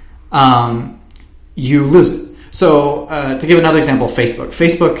 you lose it. So to give another example,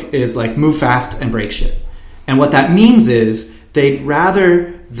 Facebook is like move fast and break shit. And what that means is they'd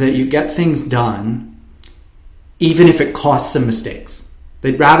rather that you get things done even if it costs some mistakes.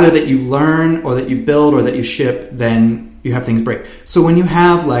 They'd rather that you learn or that you build or that you ship than you have things break. So when you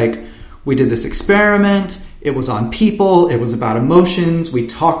have like, we did this experiment, it was on people, it was about emotions, we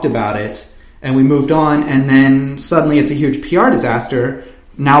talked about it, and we moved on, and then suddenly it's a huge PR disaster.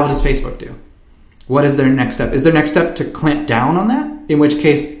 Now what does Facebook do? What is their next step? Is their next step to clamp down on that? In which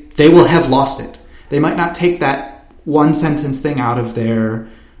case, they will have lost it. They might not take that one sentence thing out of their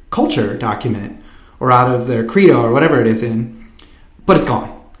culture document or out of their credo or whatever it is in, but it's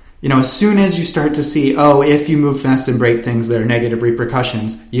gone. You know, as soon as you start to see, oh, if you move fast and break things, there are negative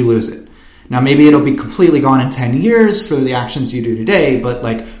repercussions, you lose it. Now, maybe it'll be completely gone in 10 years for the actions you do today, but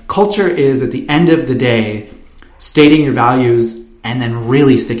like culture is at the end of the day, stating your values and then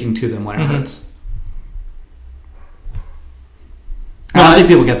really sticking to them when it hurts. I don't think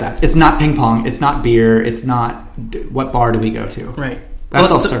people get that. It's not ping pong. It's not beer. It's not what bar do we go to. Right.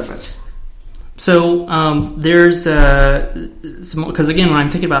 That's all surface. So there's some, because again, when I'm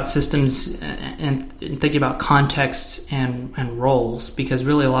thinking about systems and thinking about context and roles, because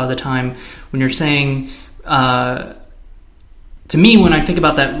really a lot of the time when you're saying, to me, when I think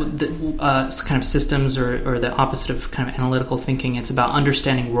about that kind of systems or the opposite of kind of analytical thinking, it's about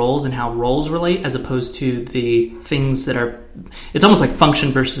understanding roles and how roles relate as opposed to the things that are, it's almost like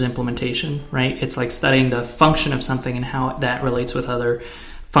function versus implementation, right? It's like studying the function of something and how that relates with other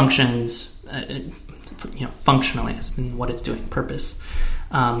functions, functionally as in what it's doing, purpose,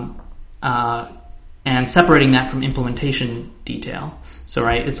 and separating that from implementation detail. So,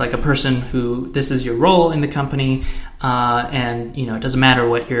 right, it's like a person who, this is your role in the company, and, it doesn't matter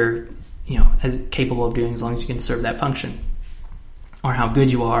what you're, as capable of doing as long as you can serve that function, or how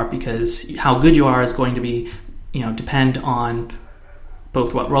good you are, because how good you are is going to be, depend on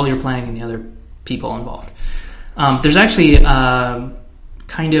both what role you're playing and the other people involved. There's actually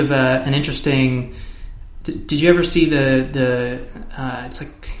kind of an interesting. Did you ever see the it's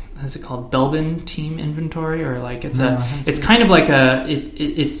like, is it called Belbin team inventory, or like it's kind of like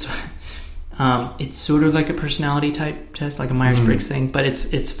it's sort of like a personality type test, like a Myers-Briggs thing, but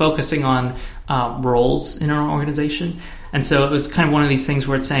it's focusing on roles in an organization. And so it was kind of one of these things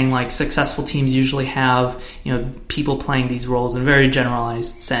where it's saying like successful teams usually have, people playing these roles in a very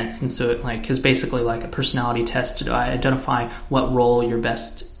generalized sense. And so it like is basically like a personality test to identify what role you're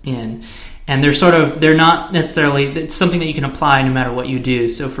best in. And they're not necessarily, it's something that you can apply no matter what you do.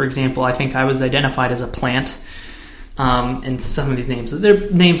 So for example, I think I was identified as a plant, and some of these names, they're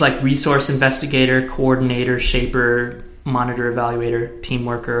names like resource investigator, coordinator, shaper, monitor, evaluator, team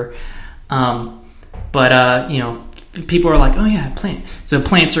worker. But people are like, oh yeah, plant. So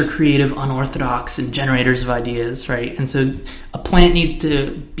plants are creative, unorthodox, and generators of ideas, right? And so a plant needs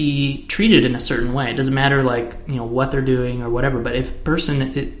to be treated in a certain way. It doesn't matter what they're doing or whatever, but if a person,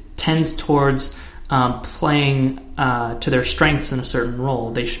 it tends towards playing to their strengths in a certain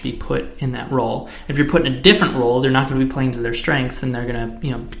role, they should be put in that role. If you're put in a different role, they're not going to be playing to their strengths, and they're going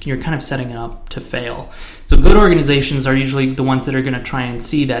to, you're kind of setting it up to fail. So good organizations are usually the ones that are going to try and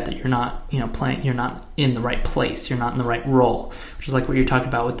see that you're not, you're not in the right place, you're not in the right role, which is like what you're talking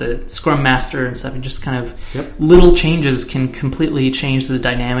about with the Scrum Master and stuff. And just kind of little changes can completely change the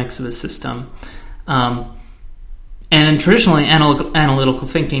dynamics of a system. And traditionally, analytical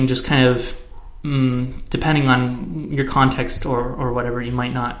thinking just kind of, depending on your context or whatever, you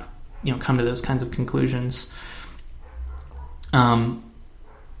might not, come to those kinds of conclusions.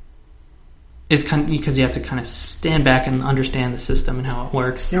 It's kind of because you have to kind of stand back and understand the system and how it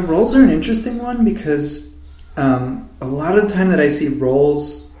works. Yeah, roles are an interesting one because a lot of the time that I see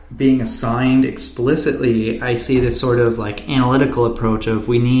roles being assigned explicitly, I see this sort of like analytical approach of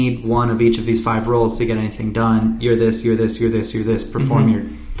we need one of each of these 5 roles to get anything done. You're this, you're this, you're this, you're this. Perform your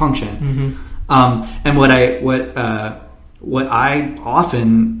function. And what I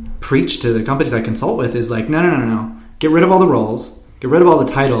often preach to the companies I consult with is like, no. Get rid of all the roles, get rid of all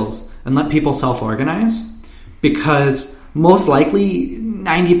the titles, and let people self-organize. Because most likely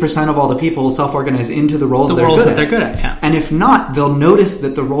 90% of all the people will self-organize into the roles they're good at. Yeah. And if not, they'll notice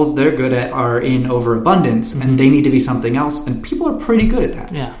that the roles they're good at are in overabundance and they need to be something else. And people are pretty good at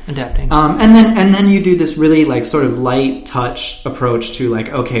that. Yeah, adapting. And then you do this really like sort of light touch approach to like,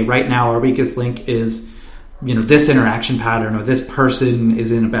 okay, right now our weakest link is, this interaction pattern, or this person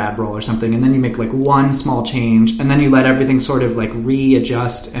is in a bad role or something. And then you make like one small change, and then you let everything sort of like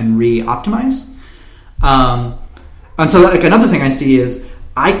readjust and re-optimize. And so like another thing I see is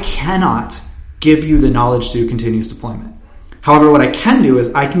I cannot give you the knowledge to do continuous deployment. However, what I can do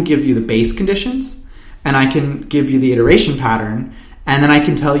is I can give you the base conditions, and I can give you the iteration pattern, and then I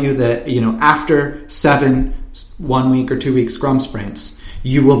can tell you that, after 7 1-week or 2-week Scrum sprints,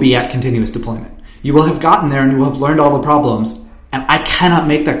 you will be at continuous deployment. You will have gotten there and you will have learned all the problems, and I cannot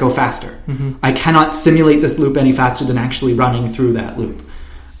make that go faster. Mm-hmm. I cannot simulate this loop any faster than actually running through that loop.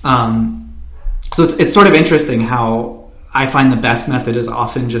 So it's sort of interesting how I find the best method is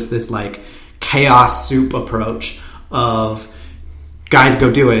often just this like chaos soup approach of, guys,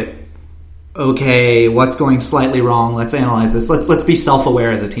 go do it. Okay, what's going slightly wrong? Let's analyze this. Let's be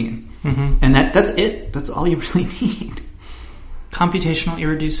self-aware as a team. Mm-hmm. And that's it. That's all you really need. Computational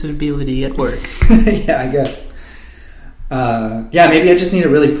irreducibility at work. Yeah, I guess. Maybe I just need a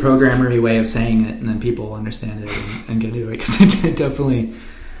really programmery way of saying it, and then people will understand it and get into it. Because it definitely,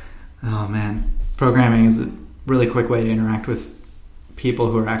 oh man, programming is a really quick way to interact with people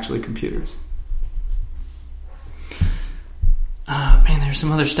who are actually computers. Man, there's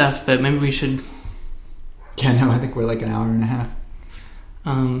some other stuff, but maybe we should... Yeah, no, I think we're like an hour and a half.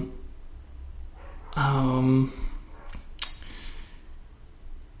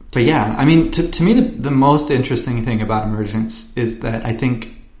 But yeah, I mean, to me, the most interesting thing about emergence is that I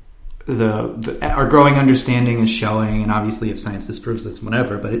think our growing understanding is showing, and obviously if science disproves this,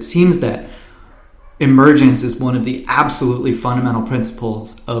 whatever, but it seems that emergence is one of the absolutely fundamental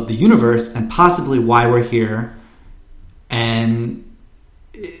principles of the universe and possibly why we're here. And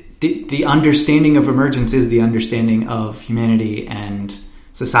the understanding of emergence is the understanding of humanity and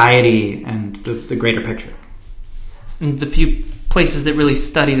society and the greater picture. And the few places that really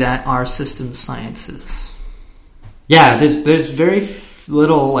study that are systems sciences. Yeah, there's very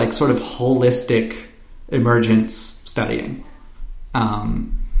little like sort of holistic emergence studying,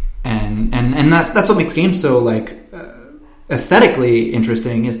 and that's what makes games so like aesthetically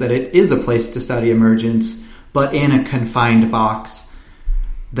interesting, is that it is a place to study emergence, but in a confined box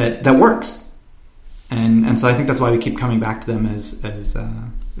that works, and so I think that's why we keep coming back to them as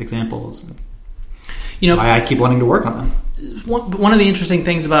examples. Why I keep wanting to work on them. One of the interesting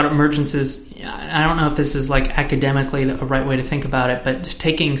things about emergence is, I don't know if this is like academically the right way to think about it, but just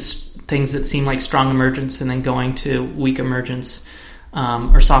taking things that seem like strong emergence and then going to weak emergence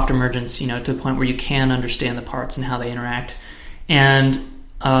or soft emergence, to the point where you can understand the parts and how they interact. And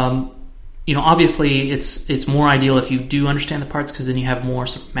obviously it's more ideal if you do understand the parts, because then you have more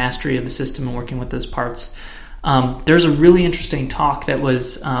sort of mastery of the system and working with those parts. There's a really interesting talk that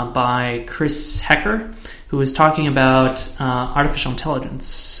was by Chris Hecker, who was talking about artificial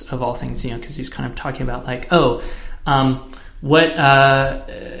intelligence, of all things, because he's kind of talking about like, what...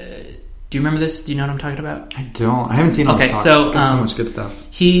 do you remember this? Do you know what I'm talking about? I don't. I haven't seen all the talks. So much good stuff.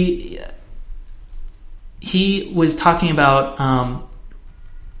 He was talking about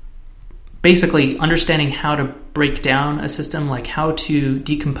basically understanding how to break down a system, like how to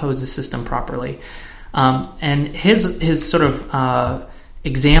decompose a system properly. And his sort of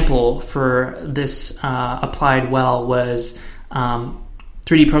example for this applied well was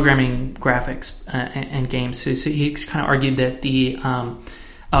 3D programming graphics and games. So he kind of argued that it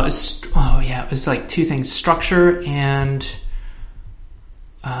was like two things: structure and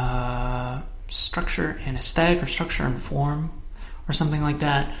aesthetic, or structure and form, or something like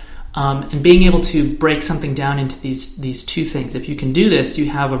that. And being able to break something down into these two things. If you can do this, you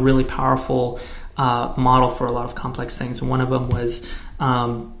have a really powerful model for a lot of complex things. And one of them was,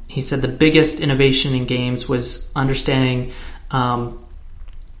 he said the biggest innovation in games was understanding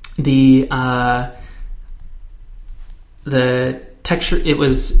the texture. It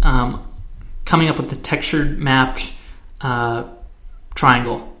was coming up with the textured mapped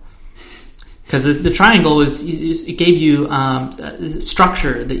triangle. Because the triangle it gave you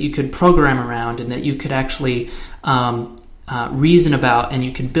structure that you could program around and that you could actually reason about, and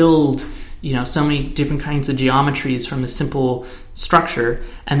you could build so many different kinds of geometries from the simple structure.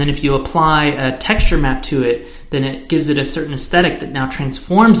 And then if you apply a texture map to it, then it gives it a certain aesthetic that now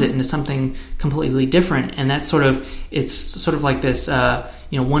transforms it into something completely different. And it's sort of like this,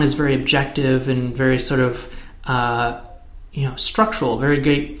 one is very objective and very sort of, structural, very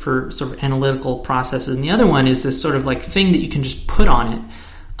great for sort of analytical processes. And the other one is this sort of like thing that you can just put on it,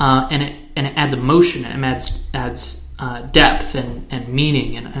 and it adds emotion, and adds depth and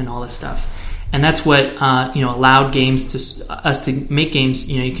meaning and all this stuff. And that's what allowed us to make games.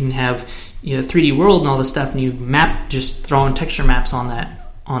 You can have 3D world and all this stuff, and you just throw in texture maps on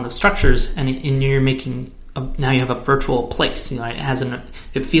the structures, and you're making now you have a virtual place.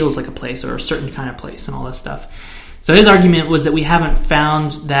 It feels like a place, or a certain kind of place, and all this stuff. So his argument was that we haven't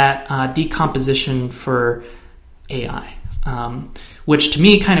found that decomposition for AI, which to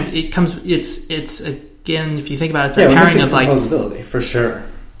me it's again, if you think about it, it's a pairing of like composability for sure.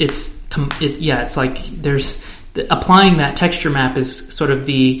 It's it's like applying that texture map is sort of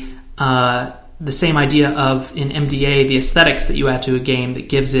the same idea of in MDA, the aesthetics that you add to a game that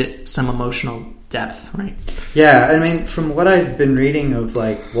gives it some emotional depth, right? Yeah, I mean, from what I've been reading of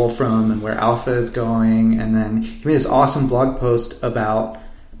like Wolfram and where Alpha is going, and then he made this awesome blog post about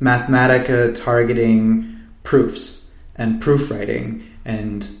Mathematica targeting proofs and proofwriting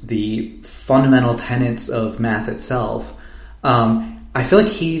and the fundamental tenets of math itself. I feel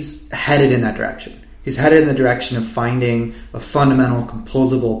like he's headed in that direction. He's headed in the direction of finding a fundamental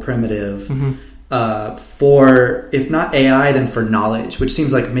composable primitive for, if not AI, then for knowledge, which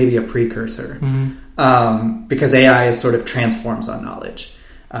seems like maybe a precursor. Because AI is sort of transforms on knowledge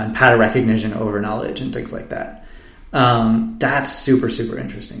and pattern recognition over knowledge and things like that. That's super, super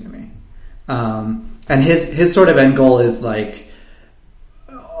interesting to me. And his sort of end goal is like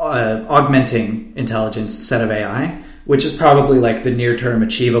augmenting intelligence instead of AI, which is probably like the near-term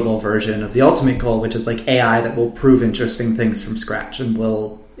achievable version of the ultimate goal, which is like AI that will prove interesting things from scratch and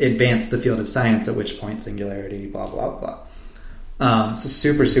will advance the field of science, at which point singularity, blah, blah, blah. It's a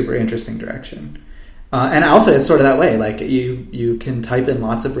super, super interesting direction. And Alpha is sort of that way. Like you can type in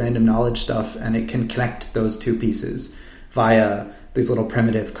lots of random knowledge stuff and it can connect those two pieces via these little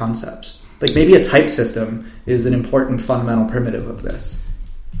primitive concepts. Like maybe a type system is an important fundamental primitive of this.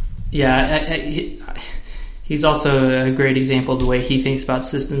 Yeah, he's also a great example. The way he thinks about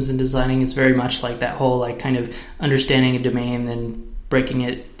systems and designing is very much like that whole like kind of understanding a domain, then breaking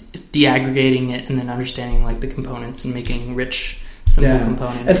it, deaggregating it, and then understanding like the components and making rich, simple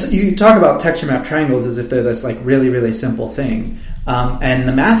components. It's, you talk about texture map triangles as if they're this like really, really simple thing. And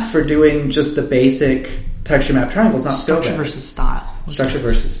the math for doing just the basic texture map triangle is not structure versus style. Structure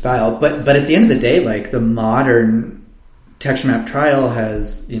versus style. But at the end of the day, like the modern texture map trial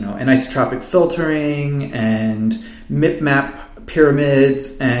has, anisotropic filtering and mipmap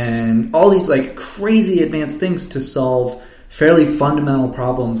pyramids and all these like crazy advanced things to solve fairly fundamental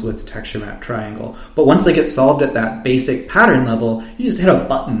problems with the texture map triangle. But once they get solved at that basic pattern level, you just hit a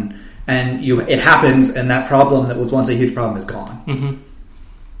button and it happens, and that problem that was once a huge problem is gone. Mm-hmm.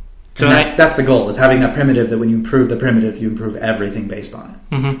 So that's the goal, is having that primitive that when you improve the primitive, you improve everything based on it.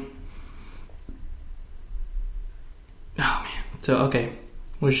 Mm-hmm. Oh man. So okay,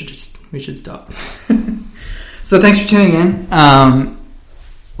 we should stop. So thanks for tuning in. I'm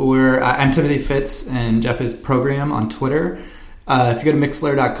Timothy Fitz, and Jeff is Program on Twitter. If you go to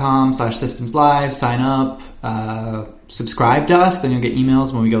mixler.com/systemslive, sign up, subscribe to us, then you'll get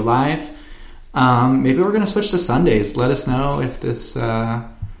emails when we go live. Maybe we're going to switch to Sundays. Let us know if this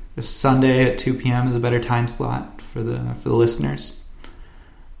if Sunday at 2 p.m. is a better time slot for the listeners.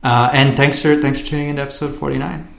 And thanks for tuning in to episode 49.